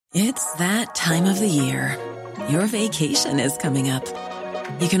It's that time of the year. Your vacation is coming up.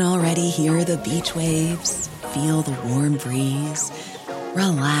 You can already hear the beach waves, feel the warm breeze,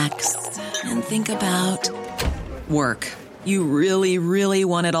 relax, and think about work. You really, really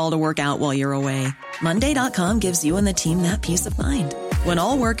want it all to work out while you're away. Monday.com gives you and the team that peace of mind. When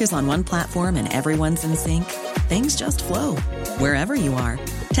all work is on one platform and everyone's in sync, things just flow. Wherever you are,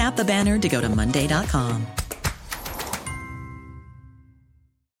 tap the banner to go to Monday.com.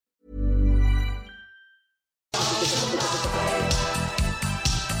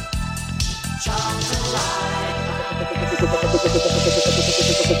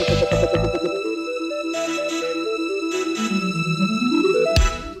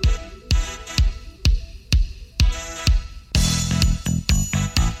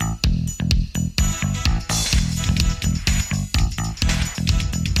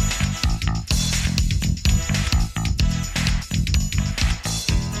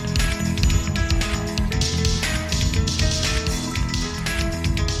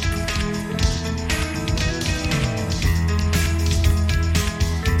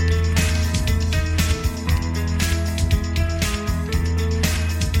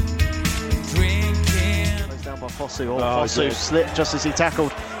 Fosu slipped just as he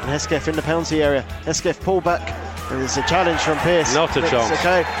tackled, and Hesketh in the penalty area. Hesketh pulled back, and there's a challenge from Pearce. Not a chance.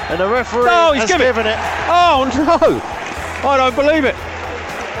 Okay, and the referee he's has given it. Oh no! I don't believe it.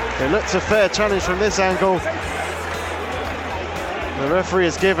 It looks a fair challenge from this angle. The referee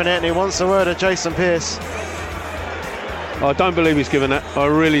has given it, and he wants a word of Jason Pearce. I don't believe he's given that. I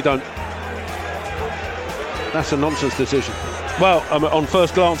really don't. That's a nonsense decision. Well, on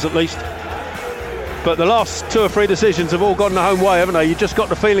first glance at least. But the last 2 or 3 decisions have all gone the home way, haven't they? You just got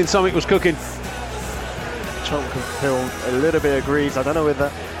the feeling something was cooking. Cheltenham Hill a little bit agrees. I don't know with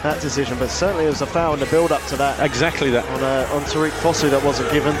that decision, but certainly it was a foul in the build-up to that. Exactly that. On Tariq Fosu that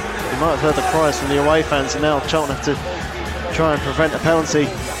wasn't given. You might have heard the cries from the away fans, and now Cheltenham have to try and prevent a penalty.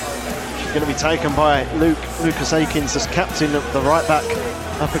 It's going to be taken by Lucas Akins, as captain of the right back,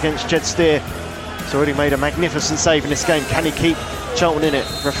 up against Jed Steer. He's already made a magnificent save in this game. Can he keep Cheltenham in it?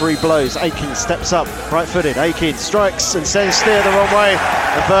 Referee blows. Akins steps up, right-footed. Akins strikes and sends Steer the wrong way,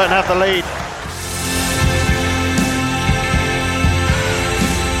 and Burton have the lead.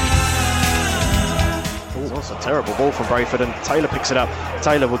 That's a terrible ball from Brayford, and Taylor picks it up.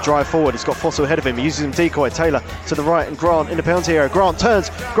 Taylor will drive forward. He's got Fosu ahead of him. He uses him decoy. Taylor to the right, and Grant in the penalty area. Grant turns.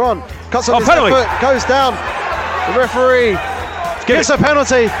 Grant cuts on his left foot, goes down. The referee gets a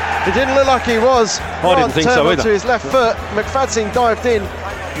penalty. It didn't look like he was. I didn't think so either. To his left foot. McFadzean dived in.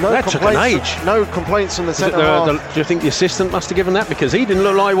 That took an age. No complaints from the centre half. Do you think the assistant must have given that? Because he didn't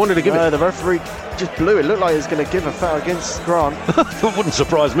look like he wanted to give it. No, the referee just blew it. Looked like he was going to give a foul against Grant. That wouldn't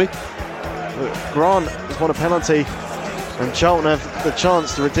surprise me. Grant has won a penalty, and Cheltenham have the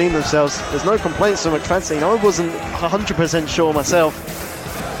chance to redeem themselves. There's no complaints from McFadzean. I wasn't 100% sure myself.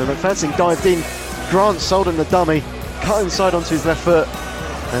 But McFadzean dived in. Grant sold him the dummy, cut inside onto his left foot.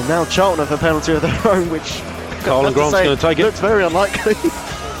 And now Cheltenham have a penalty of their own, which Carl Grant's going to take it. Looks very unlikely.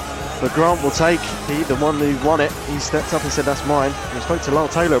 But Grant will take the one who won it. He stepped up and said, "That's mine." And I spoke to Lyle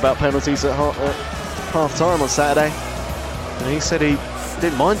Taylor about penalties at half time on Saturday, and he said he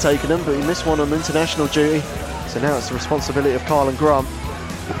didn't mind taking them, but he missed one on international duty. So now it's the responsibility of Carl Grant.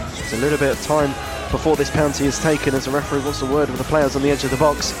 It's a little bit of time before this penalty is taken, as the referee wants a word with the players on the edge of the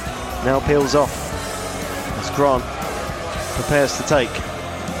box. Now peels off as Grant prepares to take.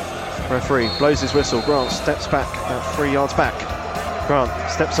 Referee blows his whistle. Grant steps back, about 3 yards back. Grant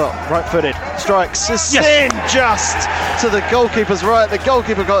steps up, right-footed, strikes. It's in just to the goalkeeper's right. The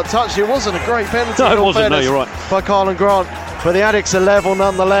goalkeeper got a touch. It wasn't a great penalty. No, it wasn't. No, you're right. By Carl Grant, but the Addicts are level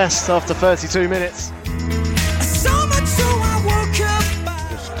nonetheless after 32 minutes.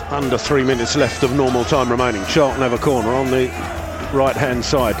 Just under 3 minutes left of normal time remaining. Charlton have a corner on the right-hand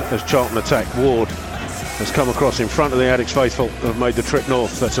side as Charlton attack. Ward has come across in front of the Addicts faithful, have made the trip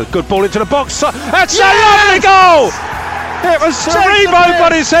north. That's a good ball into the box. That's a lovely goal! It was Rebo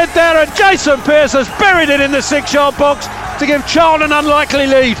got his head there, and Jason Pearce has buried it in the 6-yard box to give Charlton an unlikely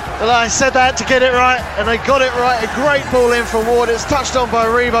lead. Well, I said that to get it right, and they got it right. A great ball in from Ward. It's touched on by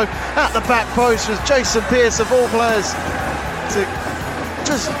Rebo at the back post. Was Jason Pearce, of all players, to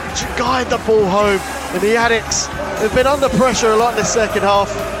just guide the ball home. And the Addicts have been under pressure a lot in the second half.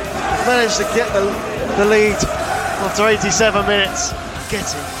 Managed to get the lead after 87 minutes.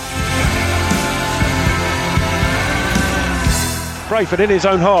 Getting Brayford in his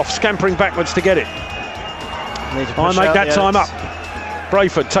own half, scampering backwards to get it. I make that time up.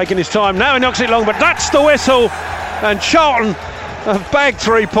 Brayford taking his time. Now he knocks it long, but that's the whistle. And Charlton have bagged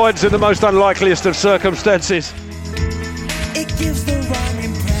 3 points in the most unlikeliest of circumstances. It gives the wrong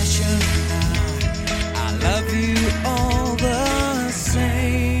impression. all the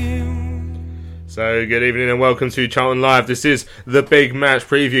same. So good evening and welcome to Charlton Live. This is the big match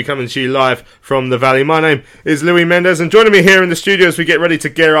preview coming to you live from the Valley. My name is Louis Mendes and joining me here in the studio as we get ready to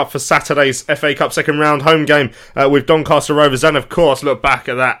gear up for Saturday's FA Cup second round home game with Doncaster Rovers, and of course look back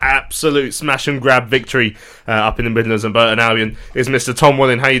at that absolute smash and grab victory up in the Midlands and Burton Albion is Mr. Tom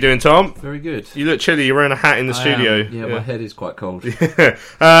Welling. How you doing, Tom? Very good. You look chilly. You're wearing a hat in the studio. Yeah, my head is quite cold.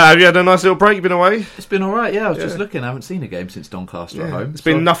 Have you had a nice little break? You been away? It's been alright, yeah. I was just looking. I haven't seen a game since Doncaster at home. It's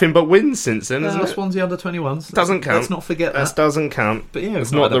been nothing but wins since then, hasn't it? Swansea under 21s. Doesn't count. Let's not forget that. That doesn't count. But yeah,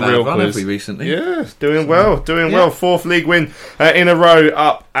 it's not the real run, quiz. Have we recently? Yeah, doing well. Fourth league win in a row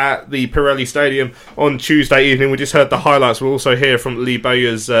up at the Pirelli Stadium on Tuesday evening. We just heard the highlights. We'll also hear from Lee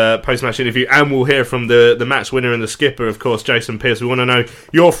Bowyer's post-match interview, and we'll hear from the match winner and the skipper, of course, Jason Pearce. We want to know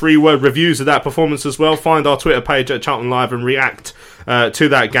your 3-word reviews of that performance as well. Find our Twitter page at Charlton Live and react to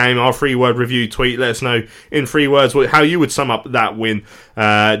that game. Our 3-word review tweet. Let us know in 3 words how you would sum up that win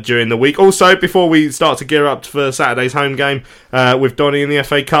during the week. Also, before we start to gear up for Saturday's home game with Donny in the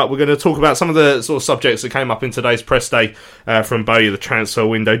FA Cup, we're going to talk about some of the sort of subjects that came up in today's press day from Bowyer, the transfer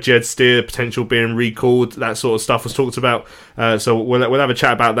window, Jed Steer potential being recalled, that sort of stuff was talked about. So we'll have a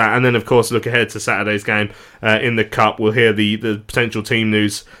chat about that, and then of course look ahead to Saturday's game in the Cup. We'll hear the potential team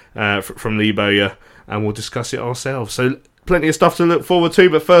news from Lee Bowyer, and we'll discuss it ourselves. So plenty of stuff to look forward to,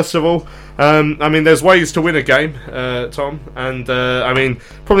 but first of all, there's ways to win a game, Tom, and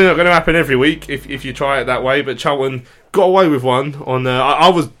probably not going to happen every week if you try it that way, but Charlton got away with one on I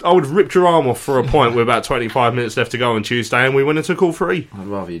would have ripped your arm off for a point with about 25 minutes left to go on Tuesday, and we went and took all 3. I'd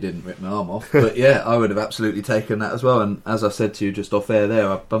rather you didn't rip my arm off, but yeah, I would have absolutely taken that as well. And as I said to you just off air there,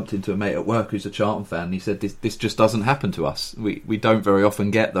 I bumped into a mate at work who's a Charlton fan, and he said this just doesn't happen to us. We don't very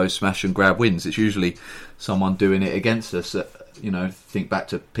often get those smash and grab wins. It's usually someone doing it against us. Think back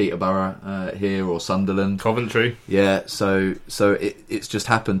to Peterborough here, or Sunderland, Coventry. Yeah, so it's just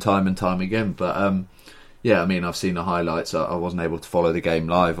happened time and time again. But I've seen the highlights. I wasn't able to follow the game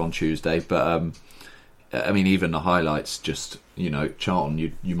live on Tuesday, but even the highlights, just Charlton,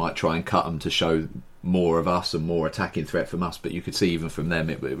 you might try and cut them to show more of us and more attacking threat from us, but you could see even from them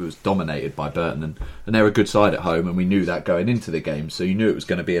it was dominated by Burton, and they're a good side at home, and we knew that going into the game, so you knew it was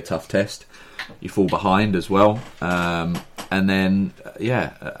going to be a tough test. You fall behind as well, and then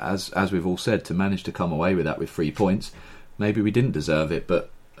as we've all said, to manage to come away with that with 3 points, maybe we didn't deserve it, but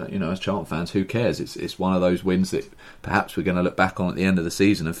as Charlton fans, who cares? It's one of those wins that perhaps we're going to look back on at the end of the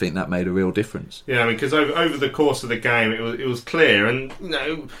season and think that made a real difference. Yeah, because over the course of the game, it was clear, and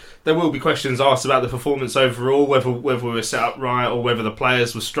there will be questions asked about the performance overall, whether we were set up right or whether the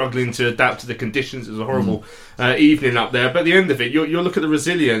players were struggling to adapt to the conditions. It was a horrible evening up there, but at the end of it, you'll look at the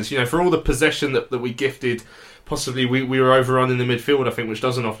resilience. For all the possession that we gifted. Possibly we were overrun in the midfield, I think, which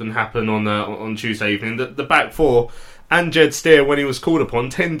doesn't often happen on Tuesday evening. The back four and Jed Steer, when he was called upon,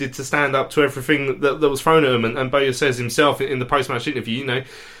 tended to stand up to everything that was thrown at him. And Bowyer says himself in the post-match interview,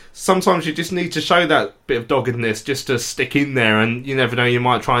 sometimes you just need to show that bit of doggedness just to stick in there, and you never know, you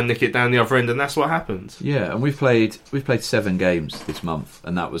might try and nick it down the other end, and that's what happened. Yeah, and we've played 7 games this month,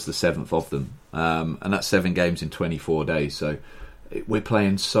 and that was the 7th of them. And that's 7 games in 24 days, so we're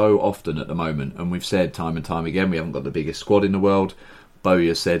playing so often at the moment, and we've said time and time again we haven't got the biggest squad in the world.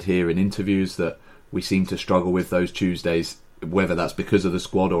 Bowyer said here in interviews that we seem to struggle with those Tuesdays, whether that's because of the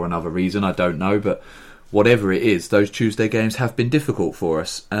squad or another reason, I don't know, but whatever it is, those Tuesday games have been difficult for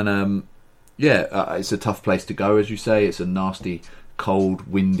us, and it's a tough place to go, as you say. It's a nasty, cold,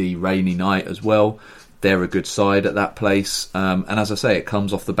 windy, rainy night as well. They're a good side at that place, and as I say, it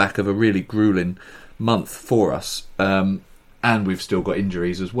comes off the back of a really gruelling month for us, and we've still got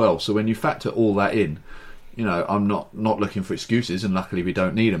injuries as well. So when you factor all that in, I'm not looking for excuses, and luckily we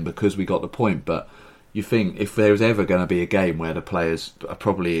don't need them because we got the point, but you think if there's ever going to be a game where the players are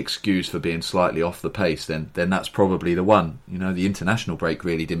probably excused for being slightly off the pace, then that's probably the one. The international break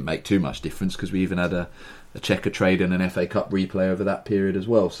really didn't make too much difference because we even had a checker trade and an FA Cup replay over that period as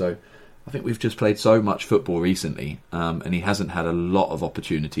well. So I think we've just played so much football recently, and he hasn't had a lot of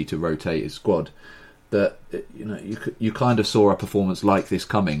opportunity to rotate his squad, that you kind of saw a performance like this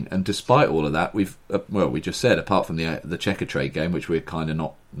coming. And despite all of that, we just said, apart from the checker trade game, which we're kind of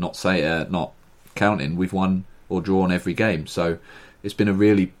not counting, we've won or drawn every game. So it's been a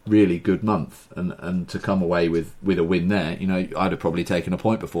really, really good month, and to come away with a win there, I'd have probably taken a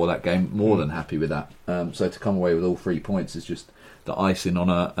point before that game, more than happy with that. So to come away with all 3 points is just the icing on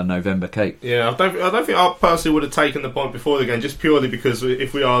a November cake. Yeah, I don't think I personally would have taken the point before the game, just purely because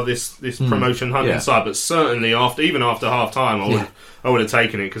if we are this promotion hunting side, but certainly even after half time, I would have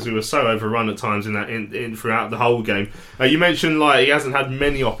taken it because we were so overrun at times in throughout the whole game. You mentioned like he hasn't had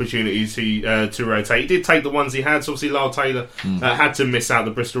many opportunities to rotate. He did take the ones he had. So obviously, Lyle Taylor had to miss out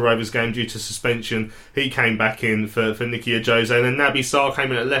the Bristol Rovers game due to suspension. He came back in for Nicky Ajose, and then Naby Sarr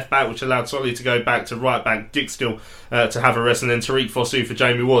came in at left back, which allowed Solly to go back to right back. Dick still to have a rest, and then Tariq Fosu for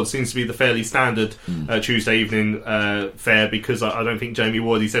Jamie Ward seems to be the fairly standard Tuesday evening fare, because I don't think Jamie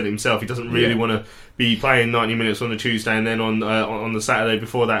Ward, he said it himself, he doesn't really want to be playing 90 minutes on a Tuesday and then on the Saturday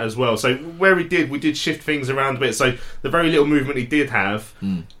before that as well. So where we did shift things around a bit. So the very little movement he did have,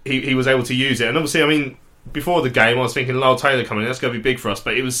 he was able to use it. And obviously, I mean, before the game, I was thinking Lyle Taylor coming in, that's going to be big for us.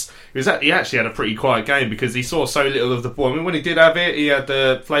 But he actually had a pretty quiet game because he saw so little of the ball. I mean, when he did have it, he had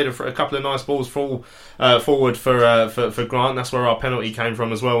played a couple of nice balls forward for Grant. That's where our penalty came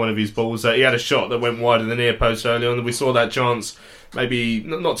from as well, one of his balls. He had a shot that went wide of the near post early on, and we saw that chance maybe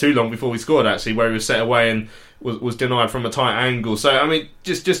not too long before we scored, actually, where he was set away and was denied from a tight angle. So, I mean,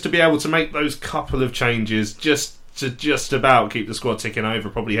 just to be able to make those couple of changes, just about keep the squad ticking over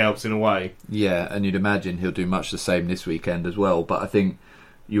probably helps in a way. Yeah, and you'd imagine he'll do much the same this weekend as well. But I think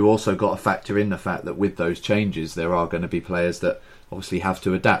you also got to factor in the fact that with those changes, there are going to be players that obviously have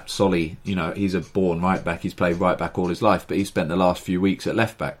to adapt. Solly, he's a born right back. He's played right back all his life, but he spent the last few weeks at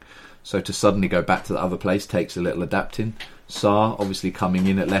left back. So to suddenly go back to the other place takes a little adapting. Sarr, obviously coming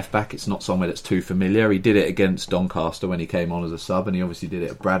in at left back, it's not somewhere that's too familiar. He did it against Doncaster when he came on as a sub, and he obviously did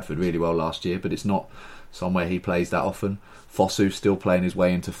it at Bradford really well last year, but it's not somewhere he plays that often. Fosu still playing his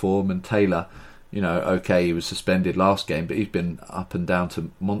way into form, and Taylor, okay, he was suspended last game, but he's been up and down to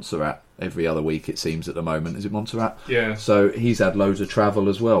Montserrat every other week, it seems, at the moment. Is it Montserrat? Yeah. So he's had loads of travel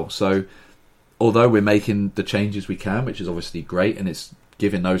as well. So although we're making the changes we can, which is obviously great, and it's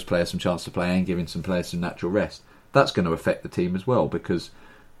giving those players some chance to play and giving some players some natural rest, that's going to affect the team as well, because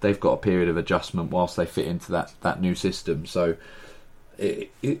they've got a period of adjustment whilst they fit into that new system. So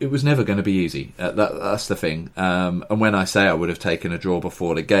it was never going to be easy. That's the thing. And when I say I would have taken a draw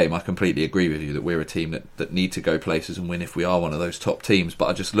before the game, I completely agree with you that we're a team that need to go places and win if we are one of those top teams. But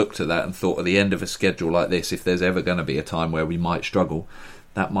I just looked at that and thought, at the end of a schedule like this, if there's ever going to be a time where we might struggle,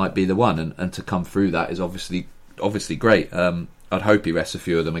 that might be the one. And to come through that is obviously great. I'd hope he rests a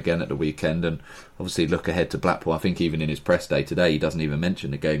few of them again at the weekend, and obviously look ahead to Blackpool. I think even in his press day today, he doesn't even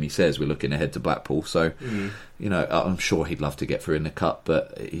mention the game. He says we're looking ahead to Blackpool. So, I'm sure he'd love to get through in the cup,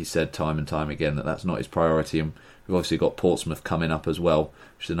 but he said time and time again that that's not his priority. And we've obviously got Portsmouth coming up as well,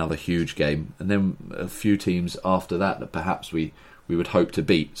 which is another huge game. And then a few teams after that perhaps we would hope to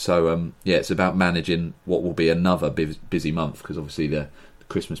beat. So, it's about managing what will be another busy month, because obviously the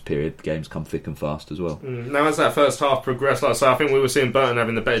Christmas period, games come thick and fast as well. Now, as that first half progressed, like I say, I think we were seeing Burton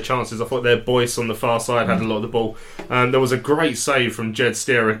having the better chances. I thought their Boyce on the far side had a lot of the ball. There was a great save from Jed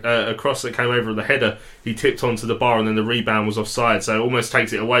Steer, a cross that came over the header. He tipped onto the bar, and then the rebound was offside, so it almost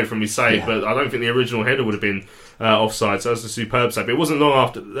takes it away from his save. But I don't think the original header would have been offside. So that's a superb save. It wasn't long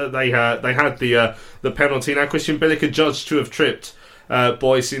after they had the penalty. Now, Christian Billick judged to have tripped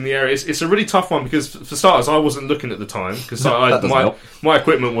Boyce in the area. It's a really tough one, because for starters, I wasn't looking at the time because my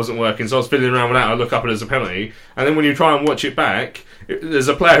equipment wasn't working, so I was fiddling around with that. I look up and there's a penalty, and then when you try and watch it back, there's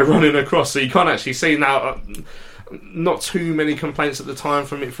a player running across, so you can't actually see. Now, not too many complaints at the time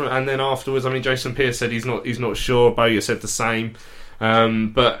from it, and then afterwards, I mean, Jason Pearce said he's not sure. Bowyer said the same,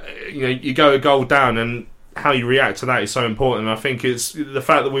 but you go a goal down, and how you react to that is so important. And I think it's the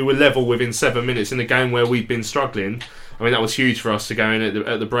fact that we were level within 7 minutes in a game where we've been struggling. I mean, that was huge for us to go in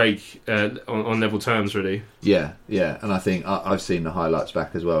at the break on level terms, really. Yeah, and I think I've seen the highlights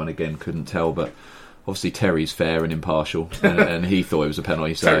back as well, and again, couldn't tell, but obviously Terry's fair and impartial, and he thought it was a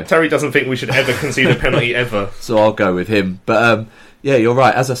penalty. So Terry doesn't think we should ever concede a penalty ever. So I'll go with him. But yeah, you're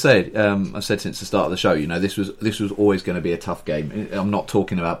right. As I said, I've said since the start of the show, this was always going to be a tough game. I'm not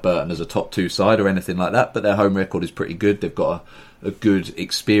talking about Burton as a top 2 side or anything like that, but their home record is pretty good. They've got a good,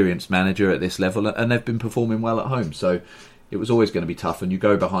 experienced manager at this level, and they've been performing well at home. So it was always going to be tough, and you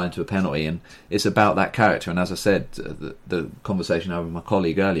go behind to a penalty, and it's about that character. And as I said, the conversation I had with my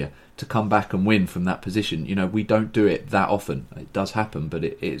colleague earlier, to come back and win from that position, we don't do it that often. It does happen, but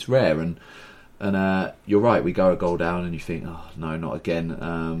it's rare. And you're right, we go a goal down, and you think, oh no, not again.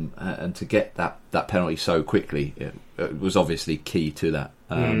 And to get that penalty so quickly, it was obviously key to that.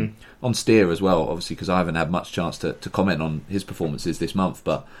 On Steer as well, obviously, because I haven't had much chance to comment on his performances this month,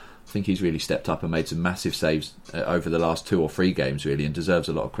 but I think he's really stepped up and made some massive saves over the last 2 or 3 games, really, and deserves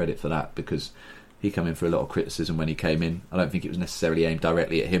a lot of credit for that, because he came in for a lot of criticism when he came in. I don't think it was necessarily aimed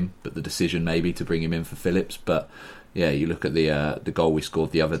directly at him, but the decision maybe to bring him in for Phillips. But yeah, you look at the goal we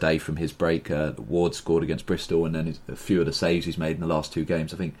scored the other day from his break. Ward scored against Bristol, and then a few of the saves he's made in the last 2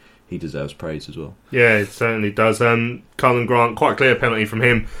 games. I think he deserves praise as well. Yeah, it certainly does. Cullen Grant, quite clear penalty from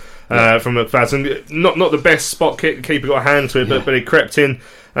him, from McFadden. Not the best spot keeper got a hand to it, but he crept in.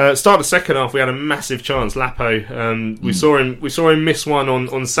 Start the second half, we had a massive chance. Lapo, we saw him miss one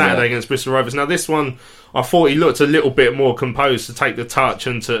on Saturday against Bristol Rovers. Now this one, I thought he looked a little bit more composed to take the touch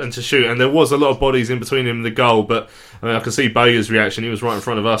and to shoot, and there was a lot of bodies in between him and the goal. But I mean, I could see Bowyer's reaction. He was right in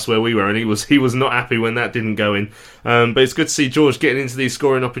front of us where we were, and he was not happy when that didn't go in. But it's good to see George getting into these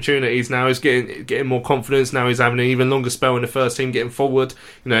scoring opportunities now. He's getting more confidence now. He's having an even longer spell in the first team, getting forward.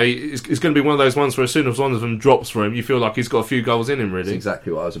 You know, it's going to be one of those ones where as soon as one of them drops for him, you feel like he's got a few goals in him. Really, that's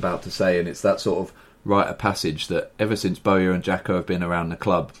exactly what I was about to say, and it's that sort of rite of passage that ever since Bowyer and Jacko have been around the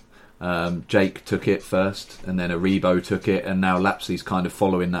club. Jake took it first, and then Aribo took it, and now Lapsley's kind of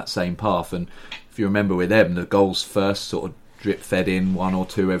following that same path. And if you remember with them, the goals first sort of drip fed in 1 or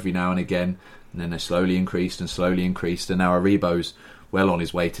 2 every now and again, and then they slowly increased, and now Aribo's well on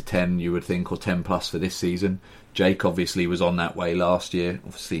his way to 10, you would think, or 10 plus for this season. Jake obviously was on that way last year,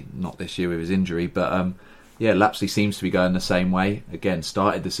 obviously not this year with his injury, but Lapsley seems to be going the same way. Again,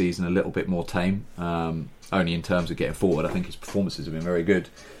 started the season a little bit more tame, only in terms of getting forward. I think his performances have been very good.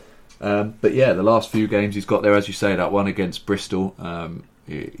 But yeah, the last few games he's got there, as you say, that one against Bristol,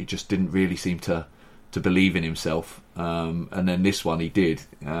 he just didn't really seem to believe in himself, and then this one he did.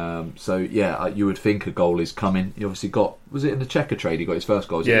 So yeah, you would think a goal is coming. He obviously got, was it in the Checker trade he got his first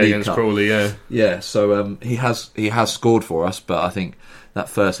goal? Against Crawley, yeah. So he has scored for us, but I think that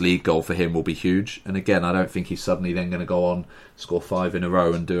first league goal for him will be huge. And again, I don't think he's suddenly then going to go on, score 5 in a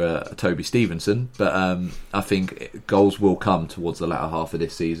row and do a Toby Stevenson. But I think goals will come towards the latter half of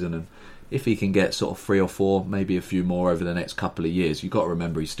this season. And if he can get sort of 3 or 4, maybe a few more over the next couple of years, you've got to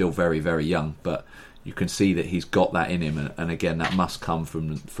remember he's still very, very young. But you can see that he's got that in him. And again, that must come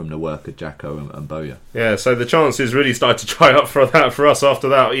from the work of Jacko and Bowyer. Yeah, so the chances really started to dry up for us after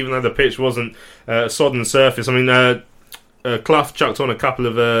that, even though the pitch wasn't sodden surface. I mean, Clough chucked on a couple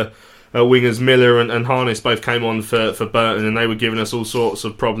of wingers. Miller and Harness both came on for Burton, and they were giving us all sorts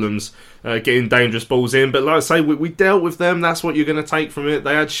of problems, getting dangerous balls in. But like I say, we dealt with them. That's what you're going to take from it.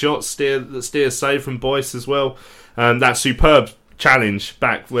 They had shots, Steer saved from Boyce as well. That superb challenge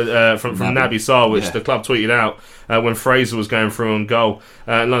back with, from Naby Sarr, which the club tweeted out when Fraser was going through on goal.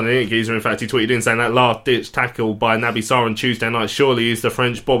 London Geezer, in fact, he tweeted in saying that last ditch tackle by Naby Sarr on Tuesday night surely is the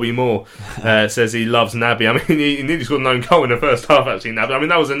French Bobby Moore. Says he loves Naby. I mean, he nearly scored an own goal in the first half, actually. Naby. I mean,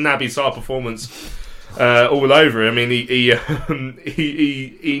 that was a Naby Sarr performance all over. I mean, he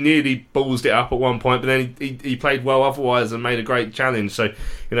nearly ballsed it up at one point, but then he played well otherwise and made a great challenge. So,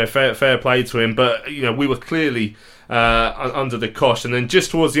 you know, fair play to him. But you know, we were clearly under the cosh, and then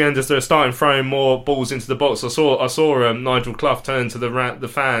just towards the end, as they were starting throwing more balls into the box, I saw Nigel Clough turn to the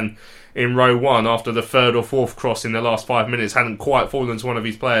fan in row 1 after the 3rd or 4th cross in the last 5 minutes hadn't quite fallen to one of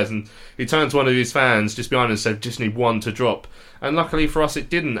his players, and he turned to one of his fans just behind and said, "Just need one to drop." And luckily for us, it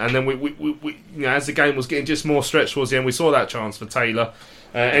didn't. And then we you know, as the game was getting just more stretched towards the end, we saw that chance for Taylor.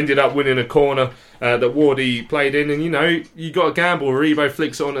 Ended up winning a corner that Wardy played in, and you know, you got a gamble. Aribo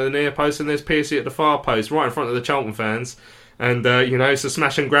flicks it onto the near post, and there's Piercy at the far post, right in front of the Charlton fans. And you know, it's a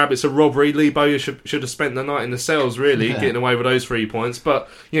smash and grab. It's a robbery. Lee Bowyer should have spent the night in the cells, really, getting away with those 3 points. But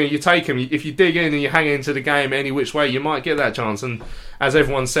you know, you take them. If you dig in and you hang into the game any which way, you might get that chance. And as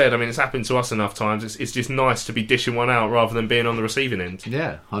everyone said, I mean, it's happened to us enough times. It's just nice to be dishing one out rather than being on the receiving end.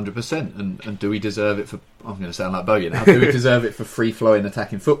 Yeah, 100%. And do we deserve it for? I'm going to sound like Bowyer now. Do we deserve it for free-flowing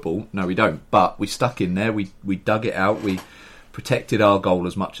attacking football? No, we don't. But we stuck in there. We dug it out. We protected our goal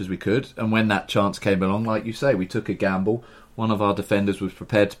as much as we could. And when that chance came along, like you say, we took a gamble. One of our defenders was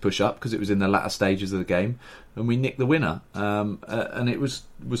prepared to push up because it was in the latter stages of the game, and we nicked the winner. And it was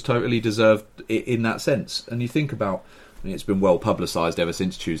totally deserved in that sense. And you think about, I mean, it's been well publicised ever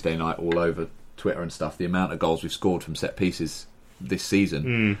since Tuesday night, all over Twitter and stuff, the amount of goals we've scored from set pieces this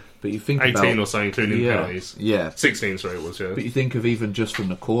season. But you think 18 about, or so, including penalties. Yeah, 16, sorry, it was. Yeah. But you think of even just from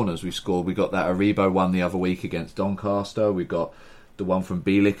the corners we scored. We got that Aribo one the other week against Doncaster. We got the one from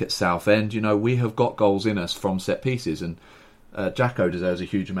Bielik at Southend. You know, we have got goals in us from set pieces, and Jacko deserves a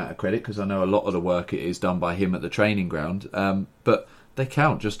huge amount of credit because I know a lot of the work it is done by him at the training ground. But they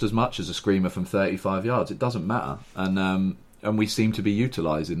count just as much as a screamer from 35 yards. It doesn't matter, and we seem to be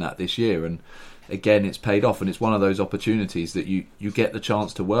utilising that this year. And again, it's paid off, and it's one of those opportunities that you get the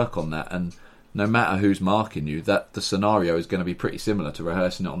chance to work on that. And no matter who's marking you, that the scenario is going to be pretty similar to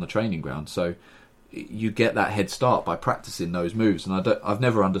rehearsing it on the training ground. So you get that head start by practicing those moves. And I've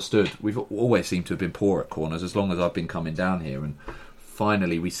never understood. We've always seemed to have been poor at corners as long as I've been coming down here. And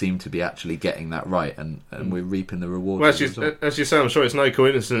finally we seem to be actually getting that right, and we're reaping the rewards. Well, as you say, I'm sure it's no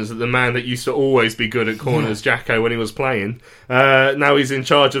coincidence that the man that used to always be good at corners, Jacko, when he was playing, now he's in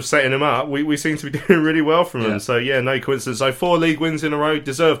charge of setting them up. We seem to be doing really well from him. So yeah, no coincidence. So 4 league wins in a row,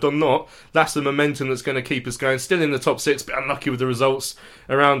 deserved or not, that's the momentum that's going to keep us going. Still in the top 6, but unlucky with the results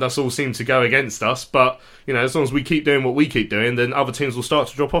around us all seem to go against us. But you know, as long as we keep doing what we keep doing, then other teams will start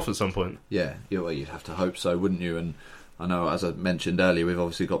to drop off at some point. Yeah, well, you'd have to hope so, wouldn't you? And I know, as I mentioned earlier, we've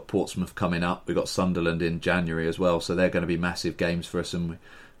obviously got Portsmouth coming up. We've got Sunderland in January as well, so they're going to be massive games for us. And we've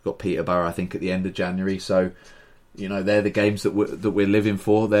got Peterborough, I think, at the end of January. So, you know, they're the games that we're living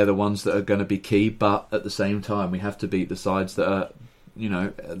for. They're the ones that are going to be key. But at the same time, we have to beat the sides that are, you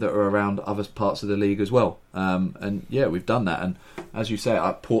know, that are around other parts of the league as well. And yeah, we've done that. And as you say,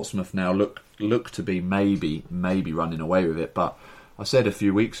 Portsmouth now look to be maybe running away with it. But I said a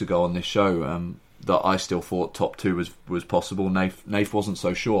few weeks ago on this show that I still thought top 2 was possible. Nath wasn't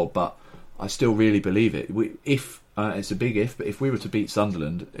so sure, but I still really believe it. It's a big if, but if we were to beat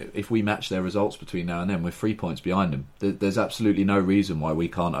Sunderland, if we match their results between now and then, we're 3 points behind them. There's absolutely no reason why we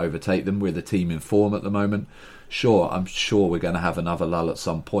can't overtake them. We're the team in form at the moment. Sure, I'm sure we're going to have another lull at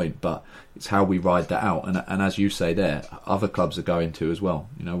some point, but it's how we ride that out. And as you say there, other clubs are going to as well.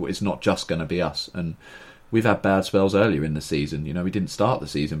 You know, it's not just going to be us. And we've had bad spells earlier in the season. You know, we didn't start the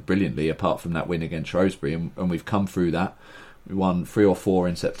season brilliantly, apart from that win against Shrewsbury, and we've come through that. We won 3 or 4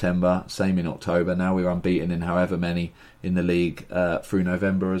 in September, same in October. Now we're unbeaten in however many in the league through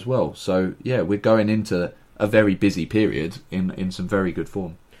November as well. So yeah, we're going into a very busy period in some very good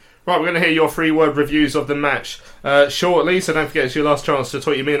form. Right, we're going to hear your 3-word reviews of the match shortly, so don't forget it's your last chance to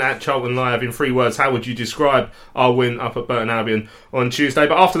tweet me in at Charlton Live in 3 words. How would you describe our win up at Burton Albion on Tuesday?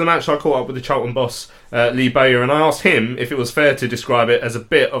 But after the match, I caught up with the Charlton boss, Lee Bowyer, and I asked him if it was fair to describe it as a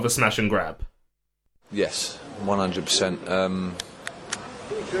bit of a smash and grab. Yes, 100%. I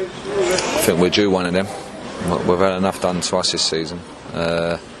think we're due one of them. We've had enough done to us this season.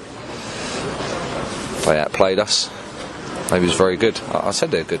 They outplayed us. They was very good. I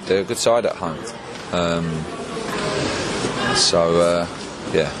said they're good. They're a good side at home. I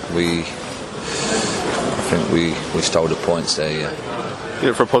think we stole the points there. Yeah.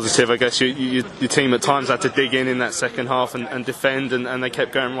 For a positive, I guess your team at times had to dig in that second half and defend, and they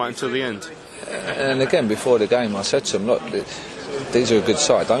kept going right until the end. And again, before the game, I said to them, look, these are a good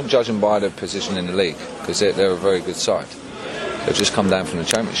side. Don't judge them by their position in the league, because they're a very good side. They've just come down from the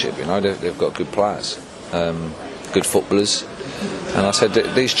Championship. You know, they've got good players. Good footballers, and I said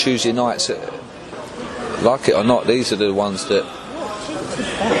that these Tuesday nights, like it or not, these are the ones that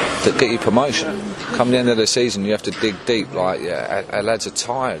get you promotion. Come the end of the season, you have to dig deep. Like, our lads are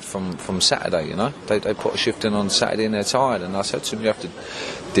tired from Saturday. You know, they put a shift in on Saturday and they're tired. And I said to them, you have to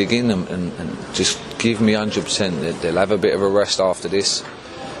dig in and just give me 100%. They'll have a bit of a rest after this.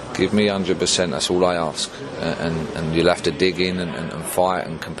 Give me 100%. That's all I ask. And you'll have to dig in and fight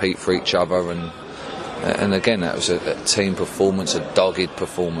and compete for each other. And again, that was a team performance, a dogged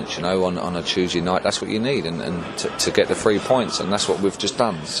performance, you know, on a Tuesday night. That's what you need, and to get the 3 points, and that's what we've just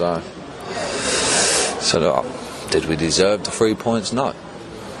done. So did we deserve the 3 points? No.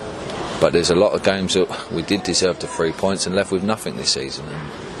 But there's a lot of games that we did deserve the 3 points and left with nothing this season.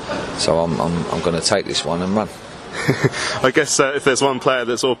 And so I'm going to take this one and run. I guess if there's one player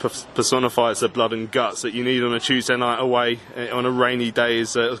that sort of personifies the blood and guts that you need on a Tuesday night away on a rainy day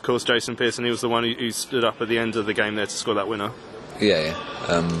is, of course, Jason Pearson. He was the one who stood up at the end of the game there to score that winner. Yeah.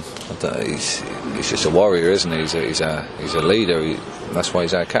 He's just a warrior, isn't he? He's a leader. That's why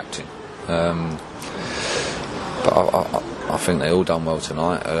he's our captain. But I think they all done well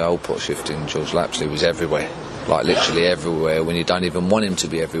tonight. They all put a shift in. George Lapsley was everywhere, like literally everywhere. When you don't even want him to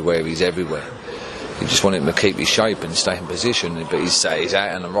be everywhere, he's everywhere. You just want him to keep his shape and stay in position, but he's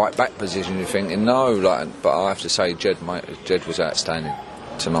out in the right back position. You're thinking no, but I have to say, Jed was outstanding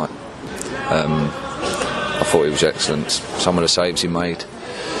tonight. I thought he was excellent. Some of the saves he made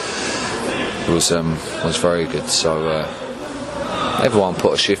was very good. So everyone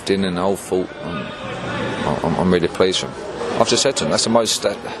put a shift in, and the whole fought. I'm really pleased with him. I've just said to him, that's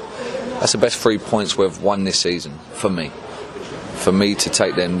the best 3 points we've won this season for me. For me to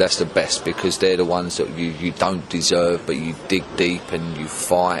take them, that's the best, because they're the ones that you don't deserve, but you dig deep and you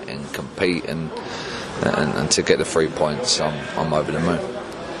fight and compete, and to get the 3 points, I'm over the moon.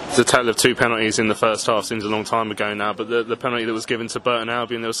 It's a tale of 2 penalties in the first half. Seems a long time ago now, but the penalty that was given to Burton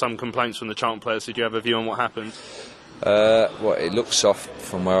Albion, there were some complaints from the Charlton players. Did you have a view on what happened? Well, it looked soft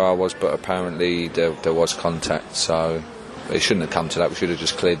from where I was, but apparently there was contact, so it shouldn't have come to that. We should have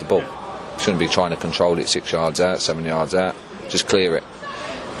just cleared the ball. Shouldn't be trying to control it 6 yards out, 7 yards out. Just clear it.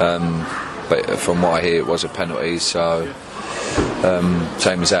 but from what I hear, it was a penalty. So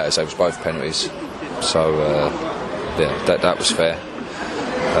same as that, as it was both penalties. So that was fair.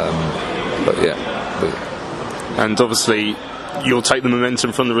 And obviously, you'll take the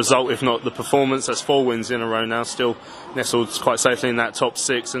momentum from the result, if not the performance. That's 4 wins in a row now, still nestled quite safely in that top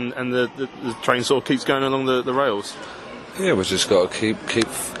 6, and the train sort of keeps going along the rails. Yeah, we've just got to keep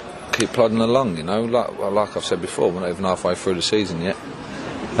plodding along, you know. Like I've said before, we're not even halfway through the season yet.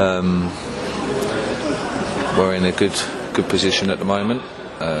 We're in a good position at the moment.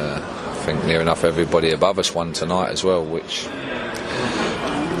 I think near enough everybody above us won tonight as well, which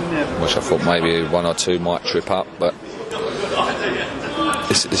I thought maybe 1 or 2 might trip up, but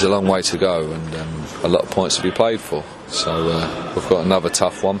it's a long way to go, and a lot of points to be played for. So we've got another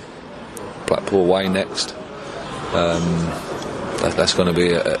tough one, Blackpool away next. That's going to be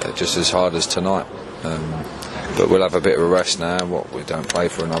just as hard as tonight, but we'll have a bit of a rest now. We don't play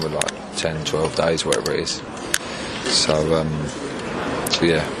for another 10-12 days, whatever it is. So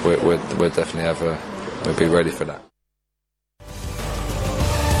yeah, we'll definitely we'll be ready for that.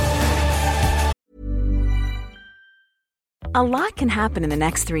 A lot can happen in the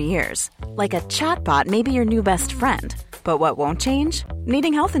next 3 years. Like a chatbot may be your new best friend. But what won't change?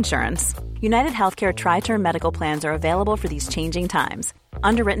 Needing health insurance. United Healthcare Tri-Term Medical Plans are available for these changing times.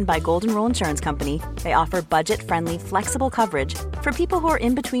 Underwritten by Golden Rule Insurance Company, they offer budget-friendly, flexible coverage for people who are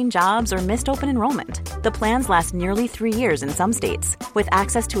in between jobs or missed open enrollment. The plans last nearly 3 years in some states, with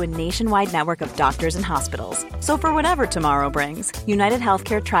access to a nationwide network of doctors and hospitals. So for whatever tomorrow brings, United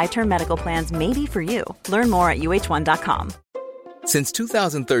Healthcare Tri-Term Medical Plans may be for you. Learn more at uh1.com. Since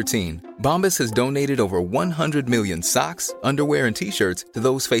 2013, Bombas has donated over 100 million socks, underwear, and T-shirts to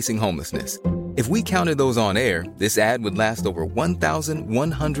those facing homelessness. If we counted those on air, this ad would last over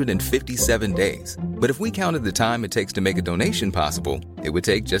 1,157 days. But if we counted the time it takes to make a donation possible, it would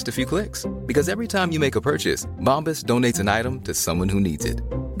take just a few clicks. Because every time you make a purchase, Bombas donates an item to someone who needs it.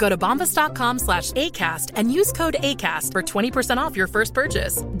 Go to bombas.com/ACAST and use code ACAST for 20% off your first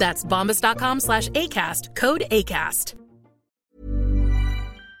purchase. That's bombas.com/ACAST, code ACAST.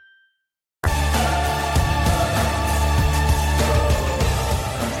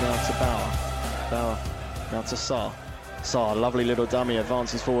 Bauer now to Sarr. Sarr, lovely little dummy,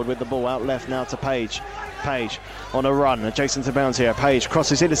 advances forward with the ball, out left now to Page. Page on a run, adjacent to bounds here. Page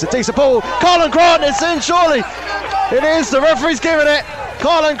crosses in, it's a decent ball. Karlan Grant, it's in, surely. It is, the referee's giving it.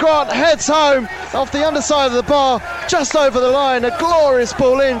 Karlan Grant heads home off the underside of the bar, just over the line. A glorious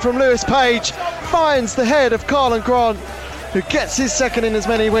ball in from Lewis Page, finds the head of Karlan Grant, who gets his second in as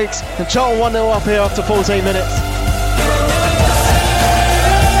many weeks. And Charlton 1-0 up here after 14 minutes.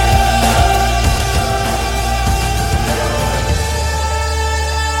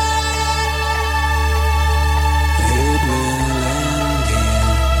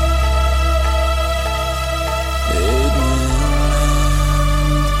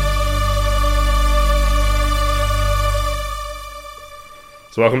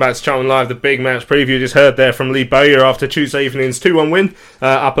 So welcome back to Charlton Live, the big match preview. Just heard there from Lee Bowyer after Tuesday evening's 2-1 win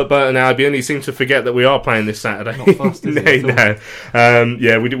up at Burton Albion. He seemed to forget that we are playing this Saturday. Not fast, is it? No.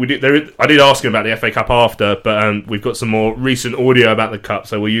 Yeah, we did. I did ask him about the FA Cup after, but we've got some more recent audio about the Cup,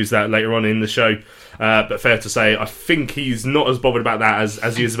 so we'll use that later on in the show. But fair to say, I think he's not as bothered about that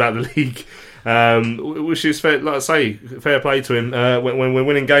as he is about the league. Which is fair, like I say, fair play to him. When we're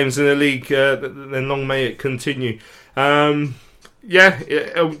winning games in the league, then long may it continue. Yeah,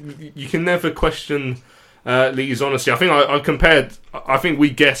 you can never question Lee's honesty. I think I compared. I think we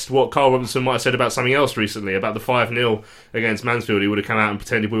guessed what Carl Robinson might have said about something else recently, about the 5-0 against Mansfield. He would have come out and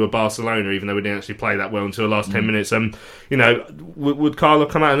pretended we were Barcelona, even though we didn't actually play that well until the last 10 minutes. You know, would Carl have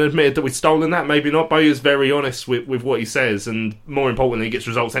come out and admitted that we'd stolen that? Maybe not. Bowyer's very honest with what he says, and more importantly, he gets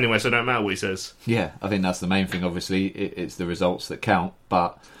results anyway, so it don't matter what he says. Yeah, I think that's the main thing. Obviously, it's the results that count.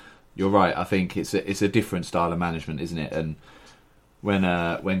 But you're right. I think it's a different style of management, isn't it? And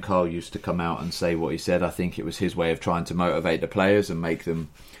when Carl used to come out and say what he said, I think it was his way of trying to motivate the players and make them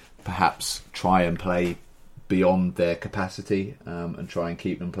perhaps try and play beyond their capacity and try and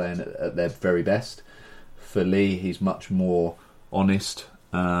keep them playing at their very best. For Lee, he's much more honest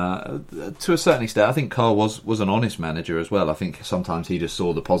to a certain extent. I think Carl was an honest manager as well. I think sometimes he just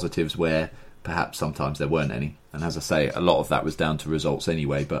saw the positives where perhaps sometimes there weren't any. And as I say, a lot of that was down to results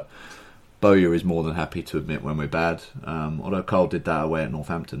anyway, but Bowyer is more than happy to admit when we're bad, although Carl did that away at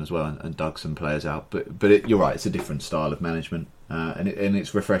Northampton as well and dug some players out. But you're right, it's a different style of management, and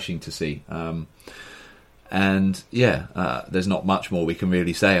it's refreshing to see. There's not much more we can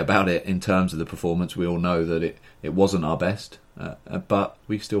really say about it in terms of the performance. We all know that it wasn't our best, but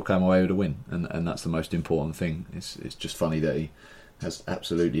we still came away with a win, and that's the most important thing. It's just funny that has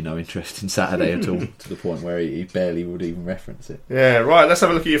absolutely no interest in Saturday at all, to the point where he barely would even reference it. Yeah, right, let's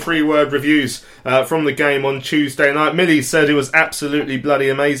have a look at your 3-word reviews from the game on Tuesday night. Millie said it was absolutely bloody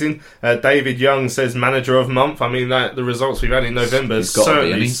amazing. David Young says manager of month. I mean, the results we've had in November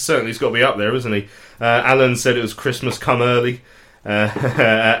certainly he's got to be up there, isn't he? Alan said it was Christmas come early.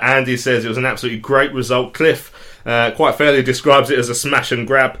 Andy says it was an absolutely great result. Cliff quite fairly describes it as a smash and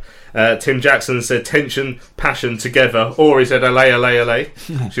grab. Tim Jackson said tension, passion together, or he said LA,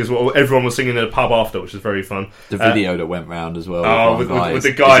 which is what everyone was singing in the pub after, which was very fun. The video that went round as well with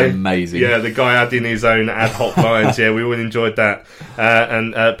the guy, amazing. Yeah, the guy adding his own ad hoc lines. Yeah, we all enjoyed that.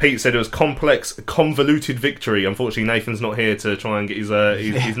 And Pete said it was complex, convoluted victory. Unfortunately, Nathan's not here to try and get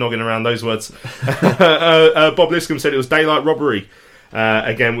his noggin around those words. Bob Liscombe said it was daylight robbery.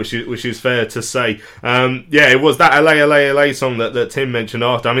 Again, which is fair to say. It was that LA song that Tim mentioned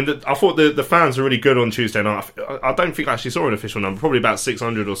after. I mean, I thought the fans were really good on Tuesday night. I don't think I actually saw an official number, probably about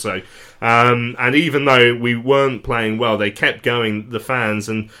 600 or so. And even though we weren't playing well, they kept going, the fans,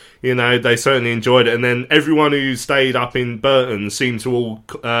 and they certainly enjoyed it. And then everyone who stayed up in Burton seemed to all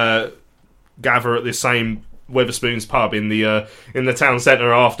gather at this same Wetherspoons pub in the town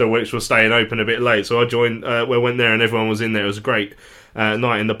centre after, which was staying open a bit late. So I joined, we went there and everyone was in there. It was a great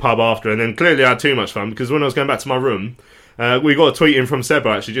night in the pub after, and then clearly I had too much fun, because when I was going back to my room, we got a tweet in from Seba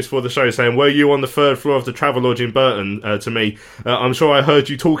actually just for the show saying, "Were you on the 3rd floor of the Travelodge in Burton?" To me, I'm sure I heard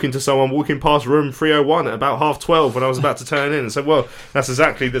you talking to someone walking past room 301 at about 12:30 when I was about to turn in. And said, "Well, that's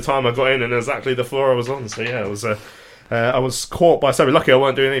exactly the time I got in and exactly the floor I was on." So yeah, it was I was caught by something. Lucky I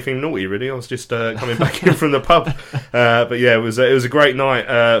wasn't doing anything naughty, really. I was just coming back in from the pub. But yeah, it was a great night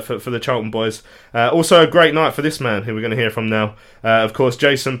for the Charlton boys. Also a great night for this man, who we're going to hear from now. Of course,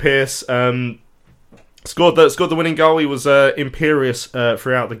 Jason Pearce scored the winning goal. He was imperious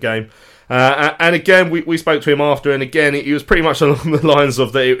throughout the game. And again, we spoke to him after, and again, he was pretty much along the lines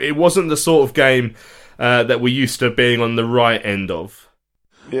of that it wasn't the sort of game that we're used to being on the right end of.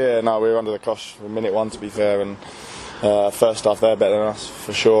 Yeah, no, we were under the cosh from minute one, to be fair, and first half they're better than us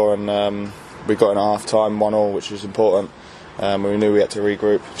for sure, and we got in at half time 1-1, which was important. We knew we had to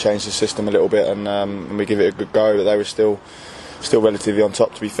regroup, change the system a little bit, and we give it a good go. But they were still relatively on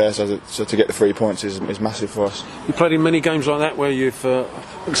top, to be fair. So to get the 3 points is massive for us. You played in many games like that where you've, I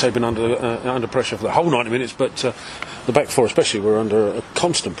wouldn't say been under pressure for the whole 90 minutes, but the back four especially were under a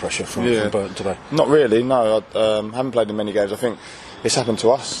constant pressure from Burton today. Not really, no. I haven't played in many games. I think it's happened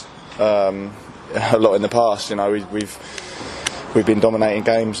to us a lot in the past. We've been dominating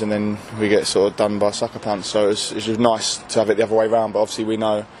games and then we get sort of done by sucker punch. So it's just nice to have it the other way around. But obviously we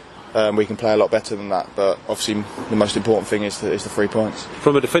know we can play a lot better than that. But obviously the most important thing is the 3 points.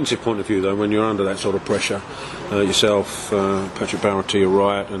 From a defensive point of view, though, when you're under that sort of pressure, yourself, Patrick Barrett to your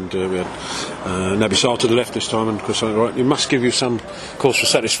right, and we had Naby Sarr to the left this time, and Chris on the right, it must give you some cause for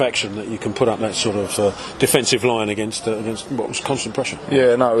satisfaction that you can put up that sort of defensive line against what was constant pressure.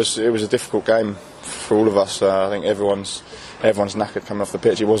 Yeah, no, it was a difficult game for all of us. I think everyone's knackered coming off the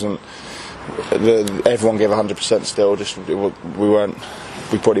pitch. It wasn't everyone gave 100% still.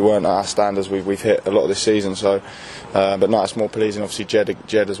 We probably weren't at our standards we've hit a lot of this season. So, but no, it's more pleasing. Obviously,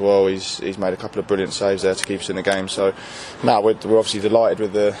 Jed as well. He's made a couple of brilliant saves there to keep us in the game. So, now we're obviously delighted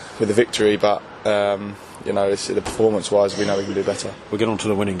with the victory, but. It's the performance-wise, we know we can do better. We'll get on to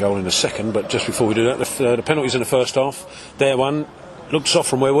the winning goal in a second, but just before we do that, the penalties in the first half. There one looked soft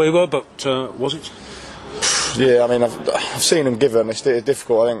from where we were, but was it? Yeah, I mean, I've seen them given. It's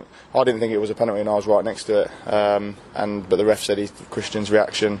difficult. I didn't think it was a penalty, and I was right next to it. But the ref said Christian's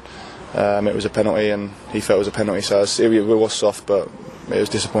reaction, it was a penalty, and he felt it was a penalty. So it was soft, but it was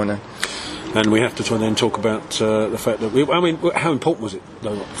disappointing. And we have to then talk about the fact that how important was it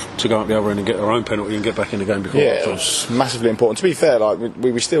though, to go up the other end and get our own penalty and get back in the game before? Yeah, it was massively important. To be fair,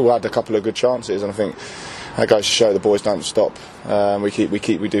 we still had a couple of good chances, and I think that goes to show the boys don't stop. We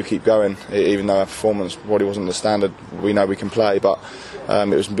do keep going, even though our performance probably wasn't the standard. We know we can play, but it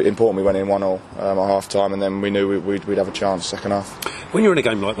was important we went in 1-0 at half time, and then we knew we'd have a chance second half. When you're in a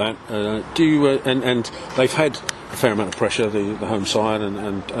game like that, do you and they've had a fair amount of pressure, the home side, and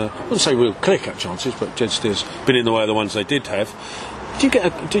I wouldn't say real clear-cut chances, but Jed Steer's been in the way of the ones they did have.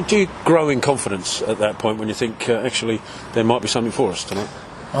 Do you grow in confidence at that point when you think actually there might be something for us tonight?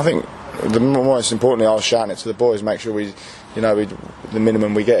 I think the most importantly, I was shouting it to the boys, make sure the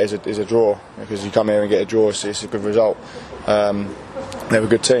minimum we get is a draw, because you come here and get a draw, it's a good result. They're a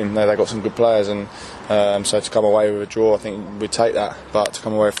good team. They got some good players, and so to come away with a draw, I think we'd take that. But to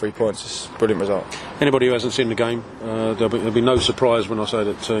come away with 3 points is a brilliant result. Anybody who hasn't seen the game, there'll be no surprise when I say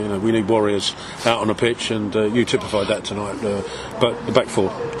that we need warriors out on the pitch, and you typified that tonight. But the back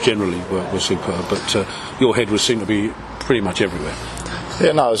four generally were superb. But your head was seemed to be pretty much everywhere.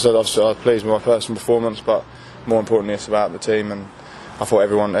 Yeah, no, I was pleased with my personal performance, but more importantly, it's about the team, and I thought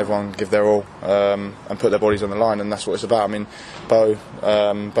everyone give their all and put their bodies on the line, and that's what it's about. I mean, Bo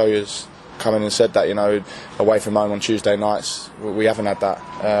has come in and said that, away from home on Tuesday nights, we haven't had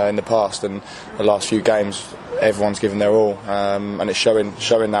that in the past, and the last few games, everyone's given their all, and it's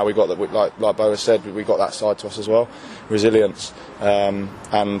showing now. We got that, like Bo has said, we got that side to us as well, resilience,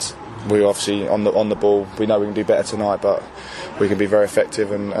 and we obviously on the ball. We know we can do better tonight, but we can be very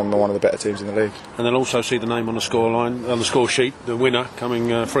effective, and we're one of the better teams in the league. And then also see the name on the score sheet, the winner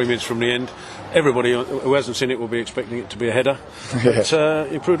coming 3 minutes from the end. Everybody who hasn't seen it will be expecting it to be a header,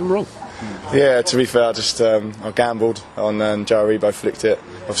 but you proved them wrong. Yeah, to be fair, I gambled on Joe Aribo flicked it.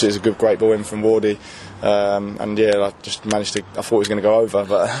 Obviously, it was a great ball in from Wardy. And I just managed to. I thought it was going to go over,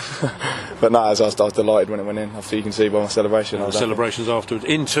 but no, I was delighted when it went in. Obviously, you can see by my celebration. The celebrations afterwards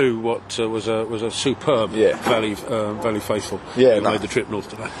into what was a superb Valley faithful. Yeah, made the trip north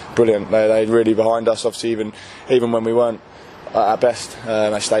today. Brilliant. They really behind us. Obviously, even when we weren't at best,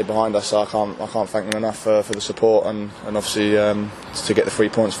 they stayed behind us. So I can't thank them enough for the support, and obviously to get the 3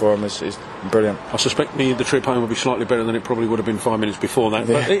 points for them is brilliant. I suspect the trip home will be slightly better than it probably would have been 5 minutes before that.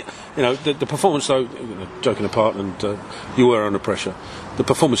 Yeah. But the performance, though, joking apart, and you were under pressure. The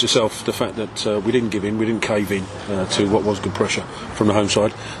performance itself, the fact that we didn't give in, we didn't cave in to what was good pressure from the home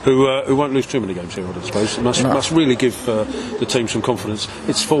side, who won't lose too many games here, I suppose. Must really give the team some confidence.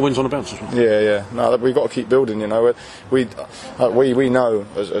 It's 4 wins on a bounce as well. Yeah. No, we've got to keep building. We know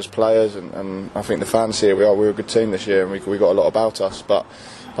as players, and I think the fans here, we're a good team this year, and we got a lot about us. But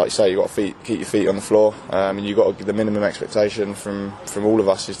like you say, you've got to keep your feet on the floor, and you've got to give the minimum expectation from all of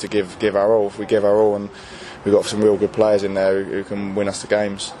us is to give our all. If we give our all, and we've got some real good players in there who can win us the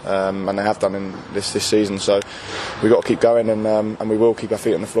games, and they have done in this season. So we've got to keep going, and we will keep our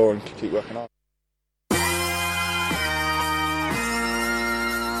feet on the floor and keep working hard.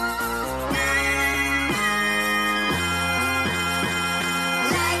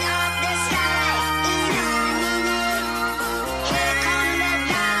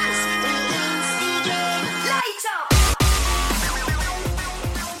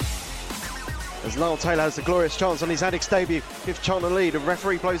 As Lyle Taylor has the glorious chance on his Addicks debut, gives Charlton a lead, and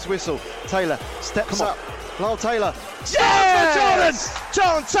referee blows whistle. Taylor steps up. Lyle Taylor. Yes!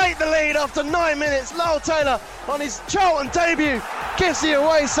 Charlton take the lead after 9 minutes. Lyle Taylor on his Charlton debut gives the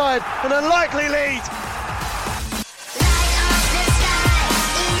away side an unlikely lead.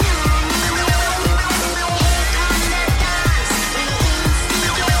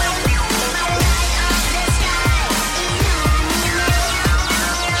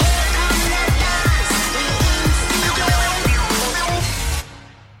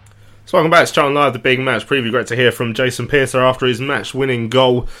 So welcome back to Charlton Live, the big match preview. Great to hear from Jason Pearcer after his match-winning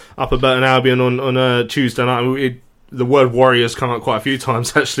goal up at Burton Albion on Tuesday night. The word warrior has come up quite a few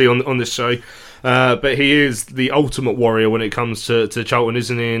times actually on this show, but he is the ultimate warrior when it comes to Charlton,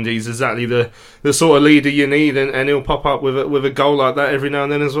 isn't he? And he's exactly the sort of leader you need, and he'll pop up with a goal like that every now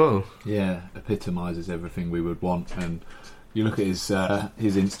and then as well. Yeah, epitomises everything we would want. And you look at his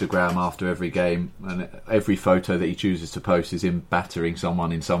Instagram after every game, and every photo that he chooses to post is him battering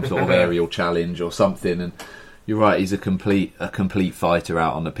someone in some sort of aerial challenge or something. And you're right, he's a complete fighter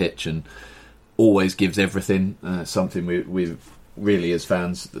out on the pitch, and always gives everything. Something we really, as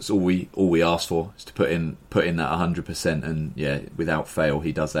fans, that's all we ask for, is to put in that 100%. And yeah, without fail,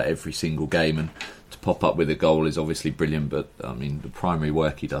 he does that every single game. And to pop up with a goal is obviously brilliant, but I mean the primary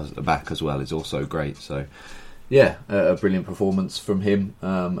work he does at the back as well is also great. So yeah, a brilliant performance from him,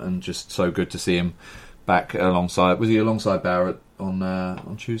 and just so good to see him back alongside. Was he alongside Barrett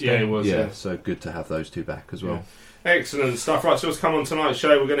on Tuesday? Yeah, he was. Yeah, so good to have those two back as well. Yeah. Excellent stuff. Right, so let's come on tonight's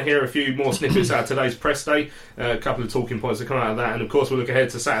show. We're going to hear a few more snippets out of today's press day. A couple of talking points that come out of that, and of course we'll look ahead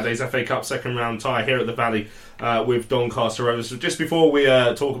to Saturday's FA Cup second round tie here at the Valley with Doncaster Rovers. So just before we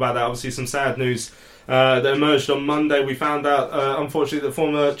talk about that, obviously some sad news that emerged on Monday. We found out, unfortunately, that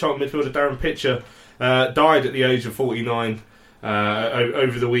former Charlton midfielder Darren Pitcher died at the age of 49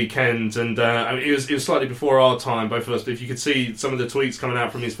 over the weekend, and I mean, it was slightly before our time, both of us. But if you could see some of the tweets coming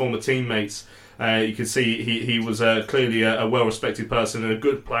out from his former teammates, you could see he was clearly a well-respected person and a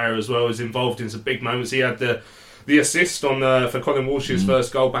good player as well. He was involved in some big moments. He had the assist for Colin Walsh's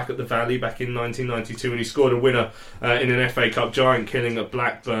first goal back at the Valley back in 1992, and he scored a winner in an FA Cup giant killing at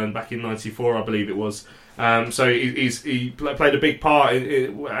Blackburn back in 94, I believe it was. So he played a big part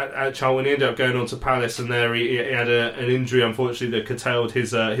at Charlton. He ended up going on to Palace, and there he had an injury, unfortunately, that curtailed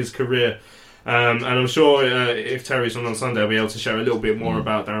his career. And I'm sure if Terry's on Sunday, I'll be able to share a little bit more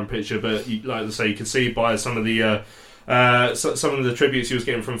about Darren Pitcher. But like I say, you can see by some of the some of the tributes he was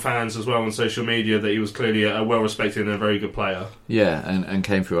getting from fans as well on social media, that he was clearly a well-respected and a very good player. Yeah, and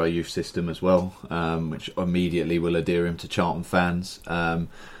came through our youth system as well, which immediately will endear him to Charlton fans. I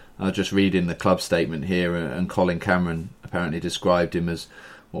was just reading the club statement here, and Colin Cameron apparently described him as,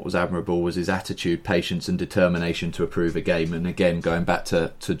 what was admirable was his attitude, patience and determination to improve a game. And again, going back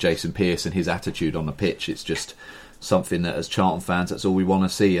to Jason Pearce and his attitude on the pitch, it's just something that as Charlton fans, that's all we want to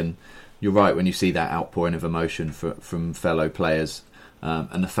see. And you're right, when you see that outpouring of emotion from fellow players,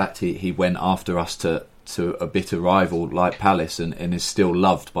 and the fact he went after us to a bitter rival like Palace and is still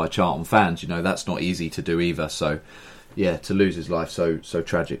loved by Charlton fans, that's not easy to do either. So yeah, to lose his life so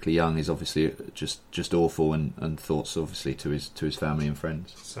tragically young is obviously just awful, and thoughts obviously to his family and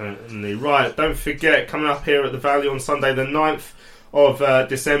friends. Certainly. Right, don't forget, coming up here at the Valley on Sunday the 9th of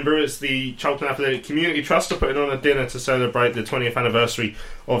December, it's the Charlton Athletic Community Trust are putting on a dinner to celebrate the 20th anniversary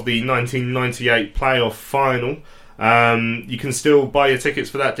of the 1998 playoff final. You can still buy your tickets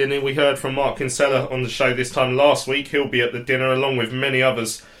for that dinner. We heard from Mark Kinsella on the show this time last week. He'll be at the dinner along with many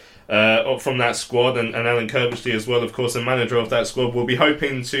others from that squad, and Alan Kirkchley as well, of course, the manager of that squad. We'll be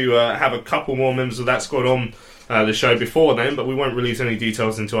hoping to have a couple more members of that squad on the show before then, but we won't release any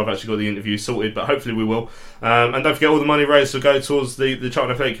details until I've actually got the interview sorted, but hopefully we will. And don't forget, all the money raised will go towards the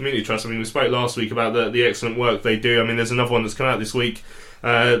Charlton Athletic Community Trust. I mean, we spoke last week about the excellent work they do. I mean, there's another one that's come out this week.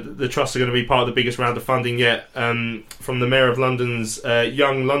 The Trust are going to be part of the biggest round of funding yet, from the Mayor of London's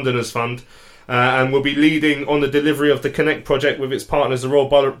Young Londoners Fund. And will be leading on the delivery of the Connect project with its partners, the Royal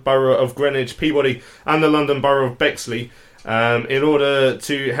Borough of Greenwich, Peabody and the London Borough of Bexley, in order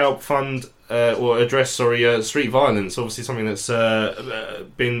to help fund or address street violence. Obviously something that's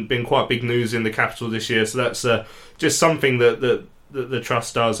been quite big news in the capital this year. So that's just something that the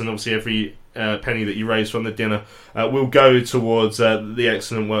Trust does, and obviously every penny that you raise from the dinner will go towards the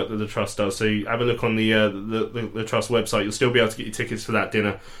excellent work that the Trust does. So you have a look on the Trust website. You'll still be able to get your tickets for that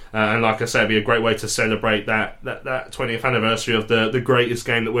dinner, and like I said, it'll be a great way to celebrate that 20th anniversary of the greatest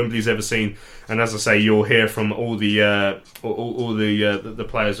game that Wembley's ever seen. And as I say, you'll hear from all the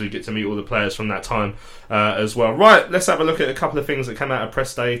players. We get to meet all the players from that time as well. Right, let's have a look at a couple of things that came out of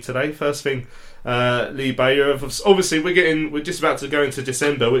press day today. First thing, Lee Bowyer. Obviously, we're just about to go into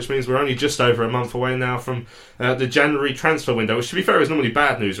December, which means we're only just over a month away now from the January transfer window, which, to be fair, is normally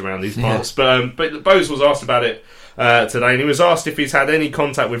bad news around these parts. Yeah. But Bowes was asked about it today, and he was asked if he's had any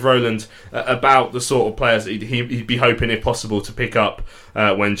contact with Roland about the sort of players that he'd be hoping, if possible, to pick up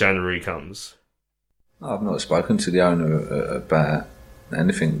when January comes. I've not spoken to the owner about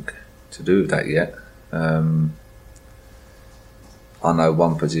anything to do with that yet. I know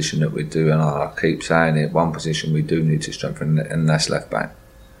one position that we do, and I keep saying it, one position we do need to strengthen, and that's left back.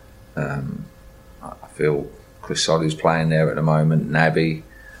 I feel Chris Solly's playing there at the moment. Naby,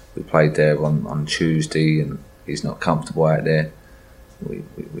 we played there on Tuesday, and he's not comfortable out there.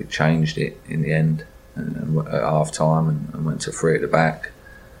 We changed it in the end and at half time and went to 3 at the back.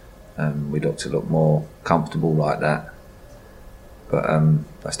 We looked a lot more comfortable like that. But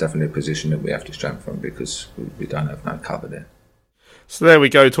that's definitely a position that we have to strengthen, because we don't have no cover there. So there we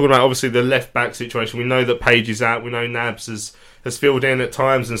go, talking about obviously the left-back situation. We know that Page is out. We know Nabs has filled in at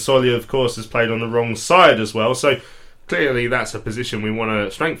times, and Solly, of course, has played on the wrong side as well. So clearly that's a position we want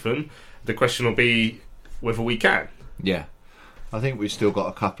to strengthen. The question will be whether we can. Yeah. I think we've still got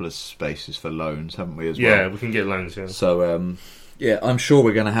a couple of spaces for loans, haven't we, as well? Yeah, we can get loans, yeah. So, I'm sure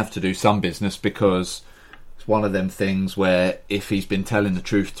we're going to have to do some business, because it's one of them things where if he's been telling the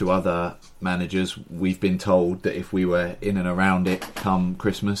truth to other managers, we've been told that if we were in and around it come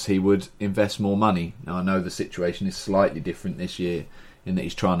Christmas, he would invest more money. Now, I know the situation is slightly different this year in that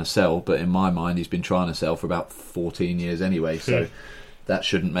he's trying to sell, but in my mind he's been trying to sell for about 14 years anyway, so that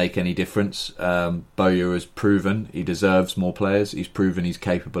shouldn't make any difference. Bowyer has proven he deserves more players. He's proven he's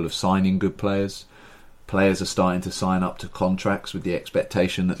capable of signing good players. Players are starting to sign up to contracts with the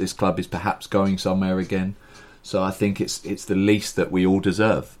expectation that this club is perhaps going somewhere again. So I think it's the least that we all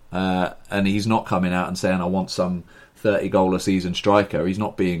deserve. And he's not coming out and saying, I want some 30-goal a season striker. He's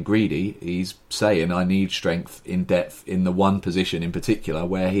not being greedy. He's saying, I need strength in depth in the one position in particular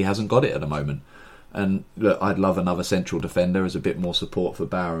where he hasn't got it at the moment. And look, I'd love another central defender as a bit more support for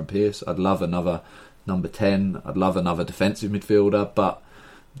Bauer and Pearce. I'd love another number 10. I'd love another defensive midfielder, but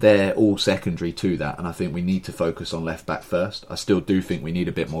they're all secondary to that, and I think we need to focus on left back first. I still do think we need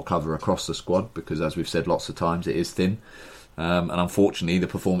a bit more cover across the squad, because as we've said lots of times, it is thin, and unfortunately the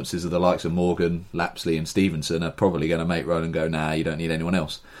performances of the likes of Morgan, Lapsley and Stevenson are probably going to make Roland go, nah, you don't need anyone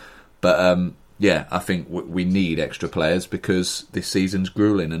else. But I think we need extra players, because this season's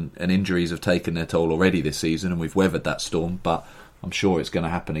gruelling, and injuries have taken their toll already this season, and we've weathered that storm, but I'm sure it's going to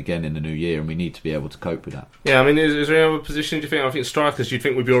happen again in the new year, and we need to be able to cope with that. Yeah, I mean, is there any other position do you think? I think strikers, do you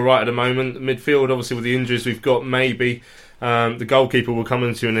think would be all right at the moment? Midfield, obviously, with the injuries we've got, maybe. The goalkeeper will come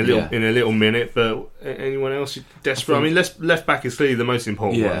into in a little minute, but anyone else desperate? I mean, left back is clearly the most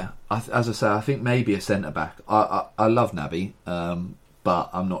important one. Yeah, as I say, I think maybe a centre back. I love Naby, but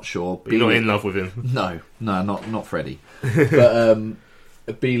I'm not sure. But you're not in love with him? No, not Freddie.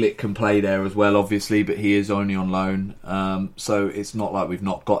 But Bielik can play there as well, obviously, but he is only on loan, so it's not like we've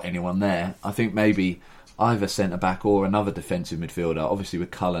not got anyone there. I think maybe either centre back or another defensive midfielder. Obviously,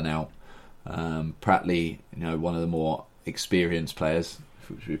 with Cullen out, Pratley, one of the more experienced players,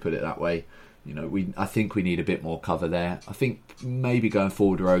 should we put it that way. I think we need a bit more cover there. I think maybe going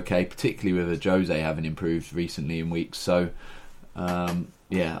forward we're okay, particularly with Jose having improved recently in weeks. So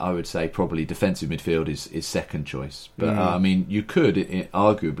I would say probably defensive midfield is second choice. But I mean, you could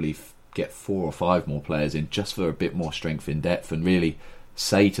arguably get 4 or 5 more players in just for a bit more strength in depth, and really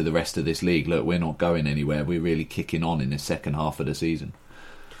say to the rest of this league, look, we're not going anywhere. We're really kicking on in the second half of the season.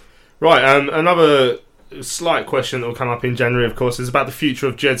 Right, another slight question that will come up in January, of course, is about the future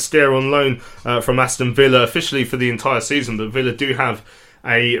of Jed Steer on loan from Aston Villa, officially for the entire season, but Villa do have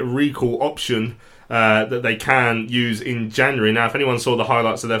a recall option that they can use in January. Now, if anyone saw the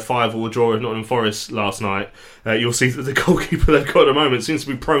highlights of their 5-5 draw with Nottingham Forest last night, you'll see that the goalkeeper they've got at the moment seems to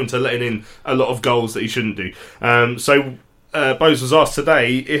be prone to letting in a lot of goals that he shouldn't do. Bose was asked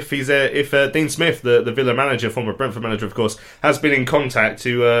today if Dean Smith, the Villa manager, former Brentford manager, of course, has been in contact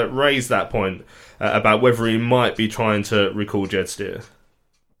to raise that point about whether he might be trying to recall Jed Steer.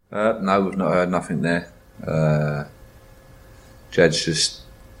 No, we've not heard nothing there. Jed's just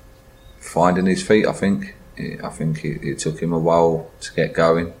finding his feet, I think. It took him a while to get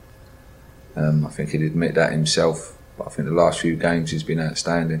going. I think he'd admit that himself. But I think the last few games he's been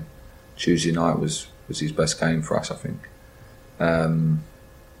outstanding. Tuesday night was his best game for us, I think.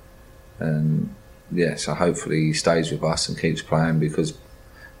 So hopefully he stays with us and keeps playing, because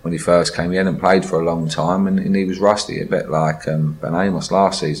when he first came, he hadn't played for a long time and he was rusty, a bit like Ben Amos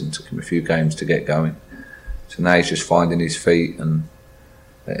last season. Took him a few games to get going. So now he's just finding his feet and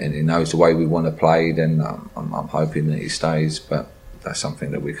he knows the way we want to play. Then I'm hoping that he stays, but that's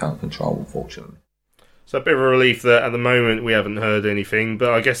something that we can't control, unfortunately. So a bit of a relief that at the moment we haven't heard anything, but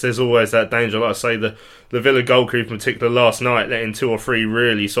I guess there's always that danger. Like I say, the Villa goalkeeper in particular last night let in 2 or 3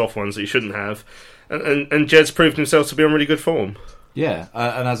 really soft ones that he shouldn't have, and Jed's proved himself to be on really good form. Yeah,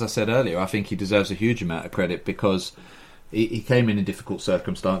 and as I said earlier, I think he deserves a huge amount of credit, because he came in difficult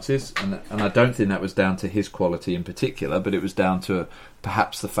circumstances, and I don't think that was down to his quality in particular, but it was down to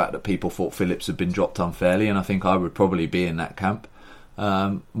perhaps the fact that people thought Phillips had been dropped unfairly, and I think I would probably be in that camp.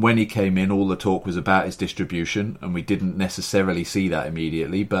 When he came in, all the talk was about his distribution, and we didn't necessarily see that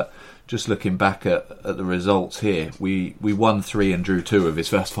immediately, but just looking back at the results here, we won 3 and drew 2 of his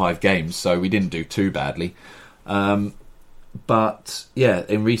first 5 games, so we didn't do too badly. But yeah,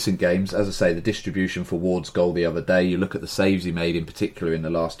 in recent games, as I say, the distribution for Ward's goal the other day, you look at the saves he made in particular in the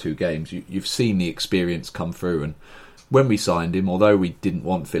last 2 games, you've seen the experience come through. And when we signed him, although we didn't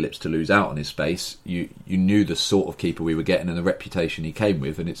want Phillips to lose out on his space, you knew the sort of keeper we were getting and the reputation he came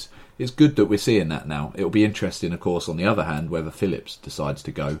with, and it's good that we're seeing that now. It'll be interesting, of course, on the other hand, whether Phillips decides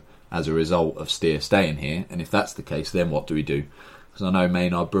to go as a result of Steer staying here, and if that's the case, then what do we do? Because I know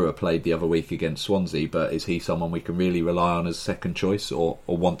Maynard Brewer played the other week against Swansea, but is he someone we can really rely on as second choice or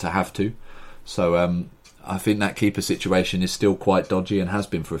want to have to? So I think that keeper situation is still quite dodgy and has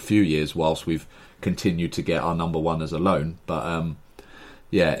been for a few years whilst we've continued to get our number one as a loan. But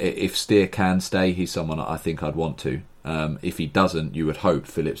if Steer can stay, he's someone I think I'd want to. If he doesn't, you would hope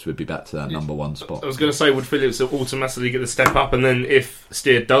Phillips would be back to that number 1 spot. I was going to say, would Phillips automatically get the step up? And then if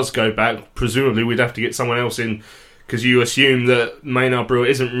Steer does go back, presumably we'd have to get someone else in, because you assume that Maynard Brewer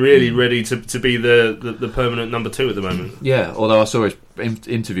isn't really ready to be the permanent number 2 at the moment. Yeah, although I saw his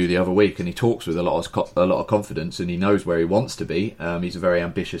interview the other week and he talks with a lot of confidence and he knows where he wants to be. He's a very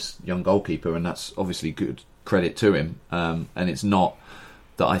ambitious young goalkeeper, and that's obviously good credit to him. And it's not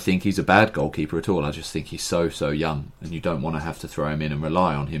that I think he's a bad goalkeeper at all. I just think he's so young, and you don't want to have to throw him in and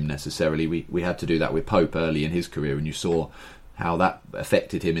rely on him necessarily. We had to do that with Pope early in his career, and you saw how that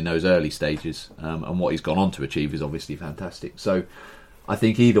affected him in those early stages, and what he's gone on to achieve is obviously fantastic. So I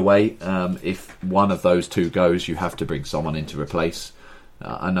think either way, if one of those 2 goes, you have to bring someone in to replace.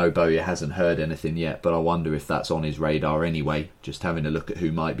 I know Bowyer hasn't heard anything yet, but I wonder if that's on his radar anyway, just having a look at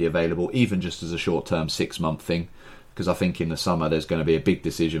who might be available, even just as a short-term 6-month thing, because I think in the summer there's going to be a big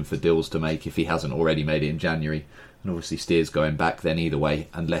decision for Dills to make if he hasn't already made it in January. And obviously Steer's going back then either way,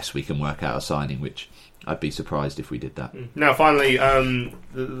 unless we can work out a signing, which I'd be surprised if we did that. Now, finally,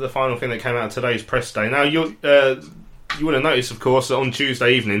 the final thing that came out of today's press day. Now, you would have noticed, of course, that on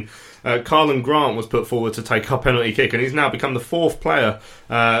Tuesday evening, Karlan Grant was put forward to take our penalty kick, and he's now become the fourth player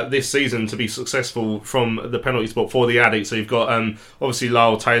this season to be successful from the penalty spot for the Addicts. So you've got obviously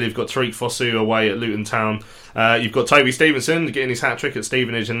Lyle Taylor, you've got Tariq Fosu away at Luton Town, you've got Toby Stevenson getting his hat-trick at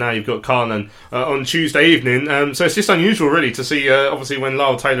Stevenage, and now you've got Karlan on Tuesday evening. So it's just unusual, really, to see, obviously, when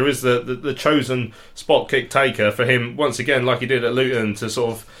Lyle Taylor is the chosen spot kick taker, for him, once again, like he did at Luton, to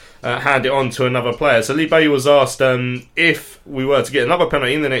sort of hand it on to another player. So Lee Bowyer was asked if we were to get another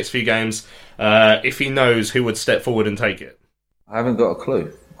penalty in the next few games, if he knows who would step forward and take it. I haven't got a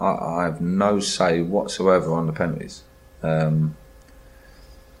clue. I have no say whatsoever on the penalties. As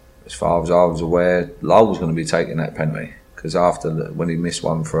far as I was aware, Lyle was going to be taking that penalty, because when he missed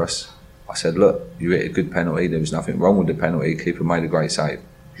one for us, I said, look, you hit a good penalty, there was nothing wrong with the penalty, keeper made a great save,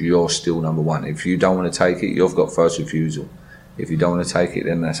 you're still number one. If you don't want to take it, you've got first refusal. If you don't want to take it,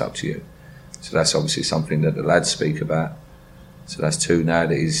 then that's up to you. So that's obviously something that the lads speak about. So that's two now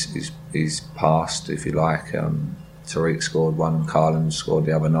that he's passed, if you like. Tariq scored one and Karlan scored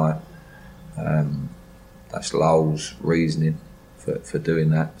the other night. That's Lyle's reasoning for doing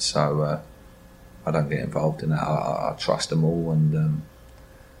that. So I don't get involved in that. I trust them all,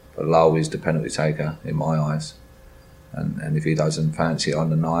 but Lyle is the penalty taker in my eyes. And if he doesn't fancy it on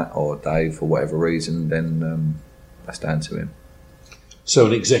the night or day for whatever reason, then that's down to him. So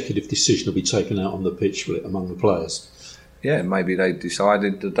an executive decision will be taken out on the pitch, will it, among the players? Yeah, maybe they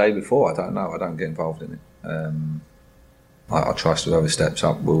decided the day before. I don't know. I don't get involved in it. I trust whoever steps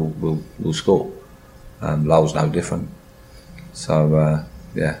up will score. Lyle's no different. So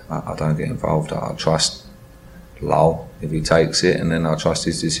I don't get involved. I trust Lyle if he takes it, and then I trust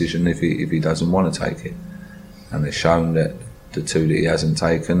his decision if he doesn't want to take it. And it's shown that the two that he hasn't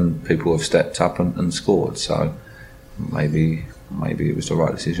taken, people have stepped up and scored. So maybe it was the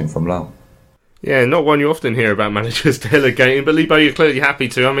right decision from Lyle. Yeah, not one you often hear about managers delegating, but Lee Bowyer, you're clearly happy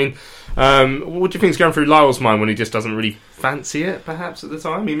to. I mean, what do you think is going through Lyle's mind when he just doesn't really fancy it, perhaps, at the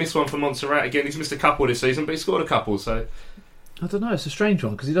time? He missed one for Montserrat again. He's missed a couple this season, but he scored a couple, so... I don't know, it's a strange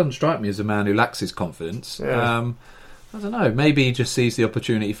one, because he doesn't strike me as a man who lacks his confidence. Yeah. I don't know, maybe he just sees the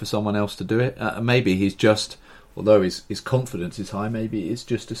opportunity for someone else to do it. Maybe he's just, although his confidence is high, maybe it's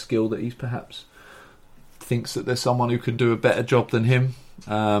just a skill that he's perhaps thinks that there's someone who can do a better job than him.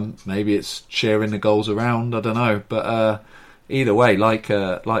 Maybe it's sharing the goals around, I don't know. But either way, like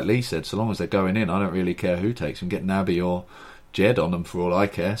Lee said, so long as they're going in, I don't really care who takes them. Get Naby or Jed on them for all I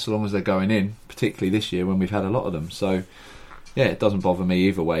care, so long as they're going in, particularly this year when we've had a lot of them. So yeah, it doesn't bother me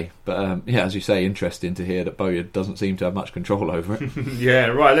either way. But as you say, interesting to hear that Bowyer doesn't seem to have much control over it. Yeah,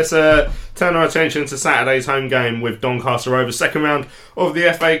 right, let's turn our attention to Saturday's home game with Doncaster Rovers, second round of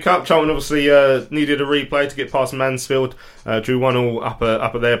the FA Cup. Charlton obviously needed a replay to get past Mansfield, drew 1-1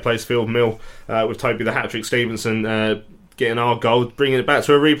 up at their place, Field Mill, with Toby the hat-trick Stevenson getting our goal, bringing it back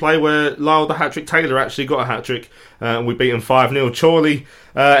to a replay where Lyle the hat-trick Taylor actually got a hat-trick. We beat them 5-0. Chorley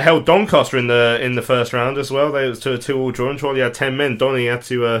held Doncaster in the first round as well. They was to a 2-2 draw, and Chorley had 10 men. Donny had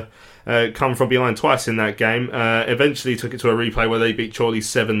to come from behind twice in that game. Eventually took it to a replay where they beat Chorley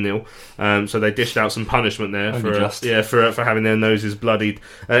 7-0. So they dished out some punishment there for having their noses bloodied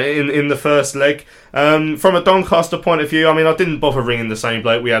in the first leg. From a Doncaster point of view, I mean, I didn't bother ringing the same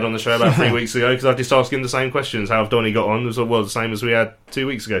bloke we had on the show about 3 weeks ago, because I just asked him the same questions. How have Donny got on? It was the same as we had 2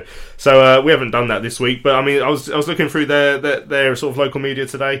 weeks ago. So we haven't done that this week. But I mean, I was looking through their sort of local media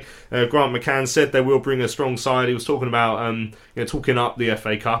today. Grant McCann said they will bring a strong side. He was talking about talking up the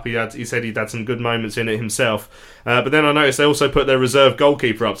FA Cup. He said he'd had some good moments in it himself. But then I noticed they also put their reserve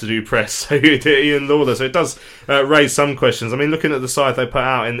goalkeeper up to do press, so Ian Lawler. So it does raise some questions. I mean, looking at the side they put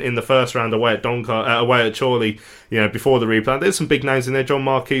out in the first round away at Chorley, before the replay, there's some big names in there. John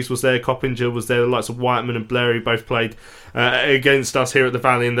Marquise was there, Coppinger was there, the likes of Whiteman and Blair, who both played against us here at the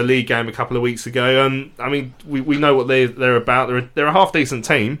Valley in the league game a couple of weeks ago. I mean, we know what they're about. They're a half decent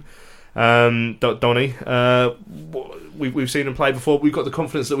team. Donny, we've seen them play before. We've got the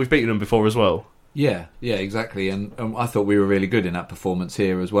confidence that we've beaten them before as well. Yeah, exactly. And I thought we were really good in that performance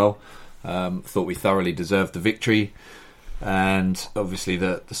here as well. Thought we thoroughly deserved the victory. And obviously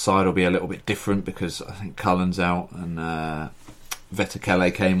the side will be a little bit different because I think Cullen's out and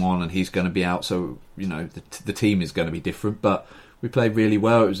Vetakele came on and he's going to be out. So, the team is going to be different. But we played really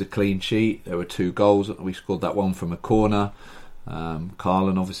well. It was a clean sheet. There were 2 goals. We scored that one from a corner.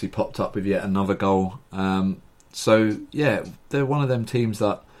 Karlan obviously popped up with yet another goal. So, they're one of them teams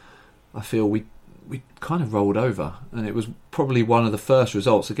that I feel we kind of rolled over, and it was probably one of the first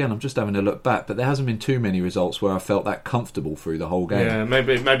results. Again, I'm just having a look back, but there hasn't been too many results where I felt that comfortable through the whole game. Yeah,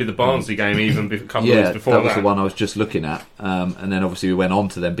 maybe the Barnsley game even a couple of weeks before that. That was the one I was just looking at, and then obviously we went on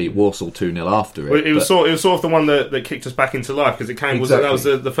to then beat Walsall 2-0 after it. Well, it was sort of the one that kicked us back into life, because it came that was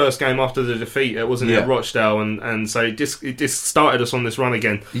the first game after the defeat, wasn't it, at Rochdale, and so it just started us on this run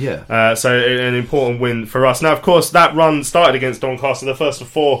again. Yeah. So an important win for us. Now, of course, that run started against Doncaster, the first of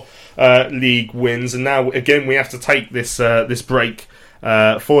 4 league wins, and now again we have to take this break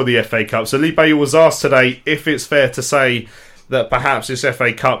for the FA Cup. So Lee Bowyer was asked today if it's fair to say that perhaps this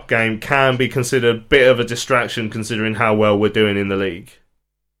FA Cup game can be considered a bit of a distraction considering how well we're doing in the league.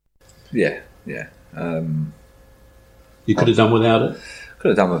 Yeah. You could have done without it? Could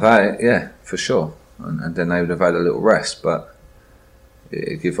have done without it, yeah, for sure. And then they would have had a little rest, but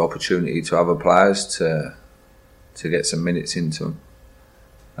it give opportunity to other players to get some minutes into them.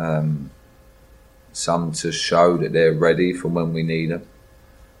 Some to show that they're ready for when we need them.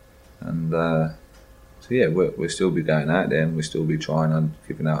 And we'll still be going out there and we'll still be trying and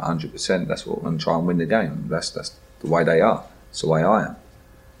giving out 100%. That's what we're going to try and win the game. That's the way they are. It's the way I am.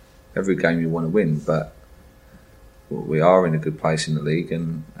 Every game you want to win, but we are in a good place in the league,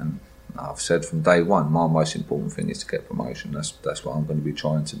 and I've said from day one, my most important thing is to get promotion. That's what I'm going to be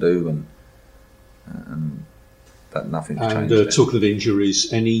trying to do, and that nothing's changed. And talking of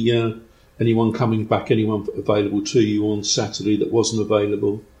injuries, anyone coming back, anyone available to you on Saturday that wasn't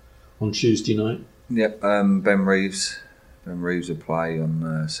available on Tuesday night? Yep, Ben Reeves. Ben Reeves will play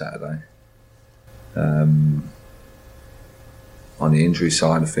on Saturday. On the injury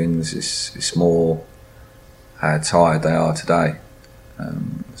side of things, it's more how tired they are today.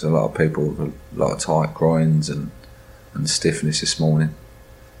 There's a lot of people with a lot of tight groins and stiffness this morning.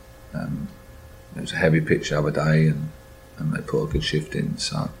 It was a heavy pitch the other day, and they put a good shift in.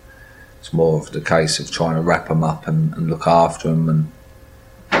 So it's more of the case of trying to wrap them up and look after them, and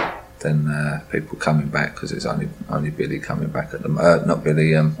then people coming back, because it's only Billy coming back at the not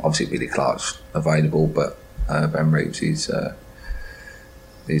Billy. Obviously Billy Clark's available, but Ben Reeves he's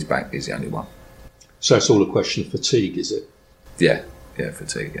back. He's the only one. So it's all a question of fatigue, is it? Yeah,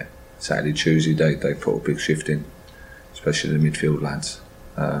 fatigue. Yeah, Saturday, Tuesday they put a big shift in, especially the midfield lads.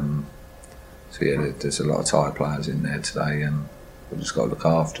 There's a lot of tired players in there today, and we've just got to look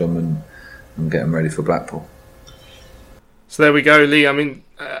after them and get them ready for Blackpool. So there we go, Lee. I mean,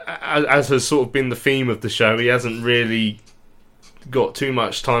 as has sort of been the theme of the show, he hasn't really got too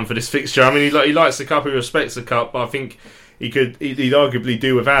much time for this fixture. I mean, he likes the cup, he respects the cup, but I think he'd arguably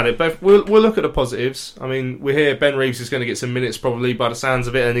do without it. But we'll look at the positives. I mean, we're here. Ben Reeves is going to get some minutes probably by the sounds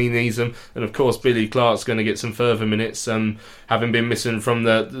of it, and he needs them. And of course, Billy Clark's going to get some further minutes, having been missing from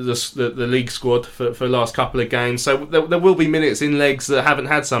the league squad for the last couple of games. So there will be minutes in legs that haven't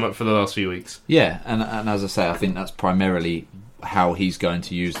had some for the last few weeks. Yeah, and as I say, I think that's primarily how he's going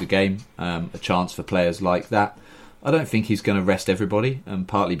to use the game. A chance for players like that. I don't think he's going to rest everybody,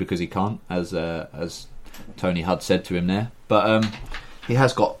 partly because he can't, as Tony Hudd said to him there, but he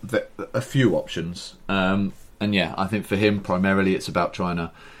has got a few options, and I think for him primarily it's about trying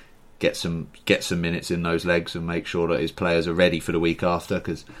to get some minutes in those legs and make sure that his players are ready for the week after,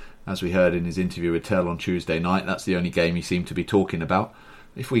 because as we heard in his interview with Tell on Tuesday night, that's the only game he seemed to be talking about.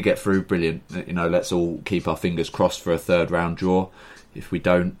 If we get through, brilliant. Let's all keep our fingers crossed for a third round draw. If we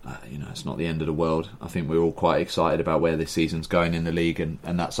don't, it's not the end of the world. I think we're all quite excited about where this season's going in the league, and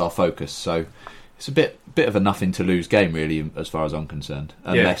that's our focus. So it's a bit of a nothing to lose game, really, as far as I'm concerned,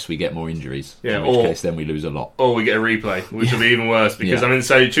 unless we get more injuries. Yeah, in which case then we lose a lot. Or we get a replay, which will be even worse, because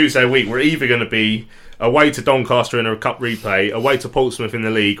so Tuesday week we're either going to be away to Doncaster in a cup replay, away to Portsmouth in the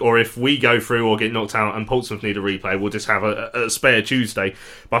league, or if we go through or get knocked out and Portsmouth need a replay, we'll just have a spare Tuesday.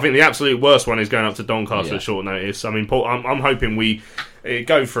 But I think the absolute worst one is going up to Doncaster at short notice. I mean, I'm hoping we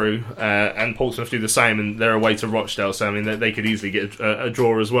go through and Portsmouth do the same, and they're away to Rochdale, so I mean they could easily get a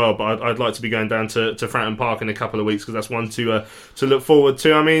draw as well. But I'd like to be going down to Fratton Park in a couple of weeks, because that's one to look forward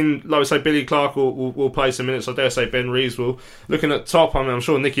to. I mean, like I say, Billy Clark will play some minutes. I dare say Ben Reeves will. Looking at top, I mean, I'm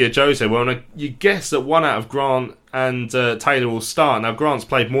sure Nicky Ajose will, and you guess that one out of Grant and Taylor will start. Now Grant's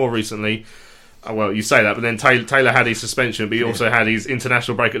played more recently. Well, you say that, but then Taylor had his suspension, but he also had his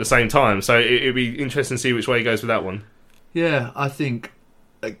international break at the same time. So it'd be interesting to see which way he goes with that one. Yeah, I think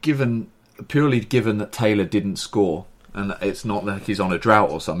given that Taylor didn't score, and it's not like he's on a drought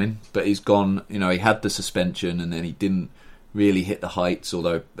or something, but he's gone, he had the suspension and then he didn't really hit the heights,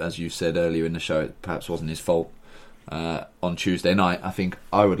 although, as you said earlier in the show, it perhaps wasn't his fault on Tuesday night. I think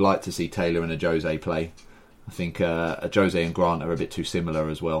I would like to see Taylor and Ajose play. I think Ajose and Grant are a bit too similar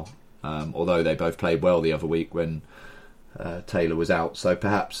as well, although they both played well the other week when Taylor was out. So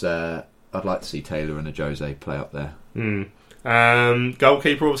perhaps I'd like to see Taylor and a Jose play up there.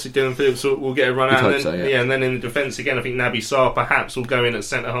 Goalkeeper, obviously Dylan Phillips will get a run out, and then, so, yeah. And then in the defence again, I think Naby Sarr perhaps will go in at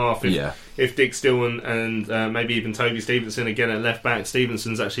centre half if Dick Still and maybe even Toby Stevenson again at left back.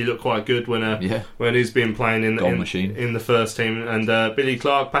 Stevenson's actually looked quite good when he's been playing in the first team, and Billy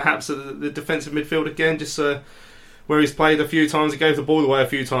Clark perhaps at the defensive midfield again, just where he's played a few times. He gave the ball away a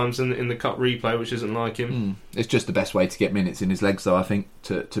few times in the cup replay, which isn't like him. It's just the best way to get minutes in his legs, though, I think,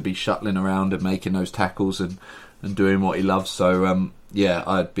 to be shuttling around and making those tackles and doing what he loves. So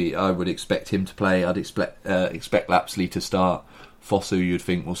I would expect him to play. I'd expect Lapsley to start. Fosu, you'd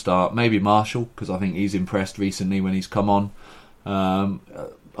think, will start. Maybe Marshall, because I think he's impressed recently when he's come on.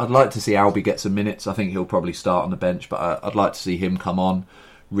 I'd like to see Albie get some minutes. I think he'll probably start on the bench, but I'd like to see him come on.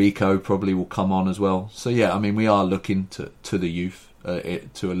 Rico probably will come on as well. So yeah, I mean, we are looking to the youth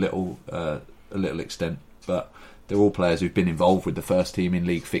to a little extent, but they're all players who've been involved with the first team in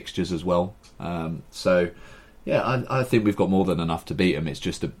league fixtures as well. I think we've got more than enough to beat them. It's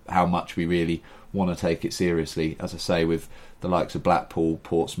just how much we really want to take it seriously. As I say, with the likes of Blackpool,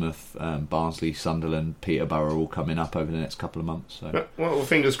 Portsmouth, Barnsley, Sunderland, Peterborough all coming up over the next couple of months. So. Well,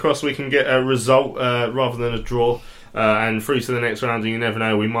 fingers crossed we can get a result rather than a draw and through to the next round. And you never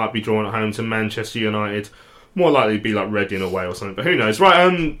know, we might be drawn at home to Manchester United. More likely to be like Reading away or something, but who knows?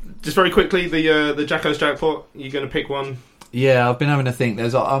 Right, just very quickly, the Jacko's Jackpot. You going to pick one? Yeah, I've been having to think.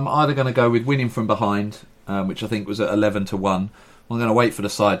 I'm either going to go with winning from behind, which I think was at 11-1. I'm going to wait for the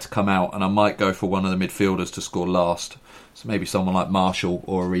side to come out, and I might go for one of the midfielders to score last. So maybe someone like Marshall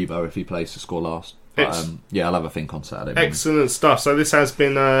or Aribo if he plays to score last. But, I'll have a think on Saturday morning. Excellent stuff. So this has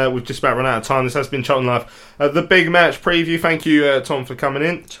been, we've just about run out of time. This has been Charlton Live, the big match preview. Thank you, Tom, for coming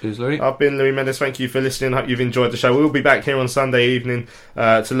in. Cheers, Louis. I've been Louis Mendes. Thank you for listening. Hope you've enjoyed the show. We'll be back here on Sunday evening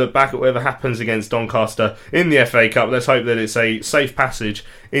to look back at whatever happens against Doncaster in the FA Cup. Let's hope that it's a safe passage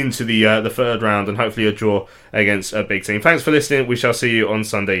into the third round and hopefully a draw against a big team. Thanks for listening. We shall see you on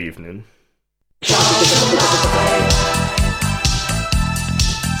Sunday evening.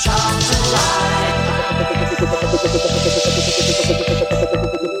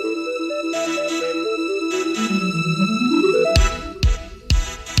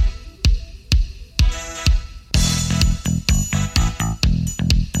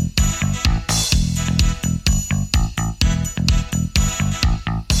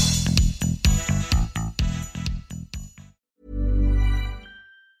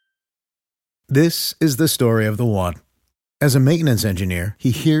 This is the story of the one. As a maintenance engineer,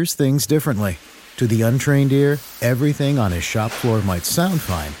 he hears things differently. To the untrained ear, everything on his shop floor might sound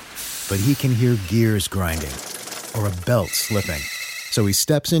fine, but he can hear gears grinding or a belt slipping. So he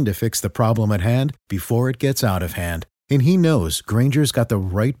steps in to fix the problem at hand before it gets out of hand. And he knows Grainger's got the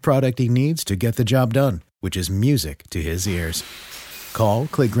right product he needs to get the job done, which is music to his ears. Call,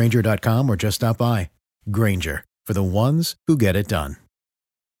 click Grainger.com, or just stop by. Grainger, for the ones who get it done.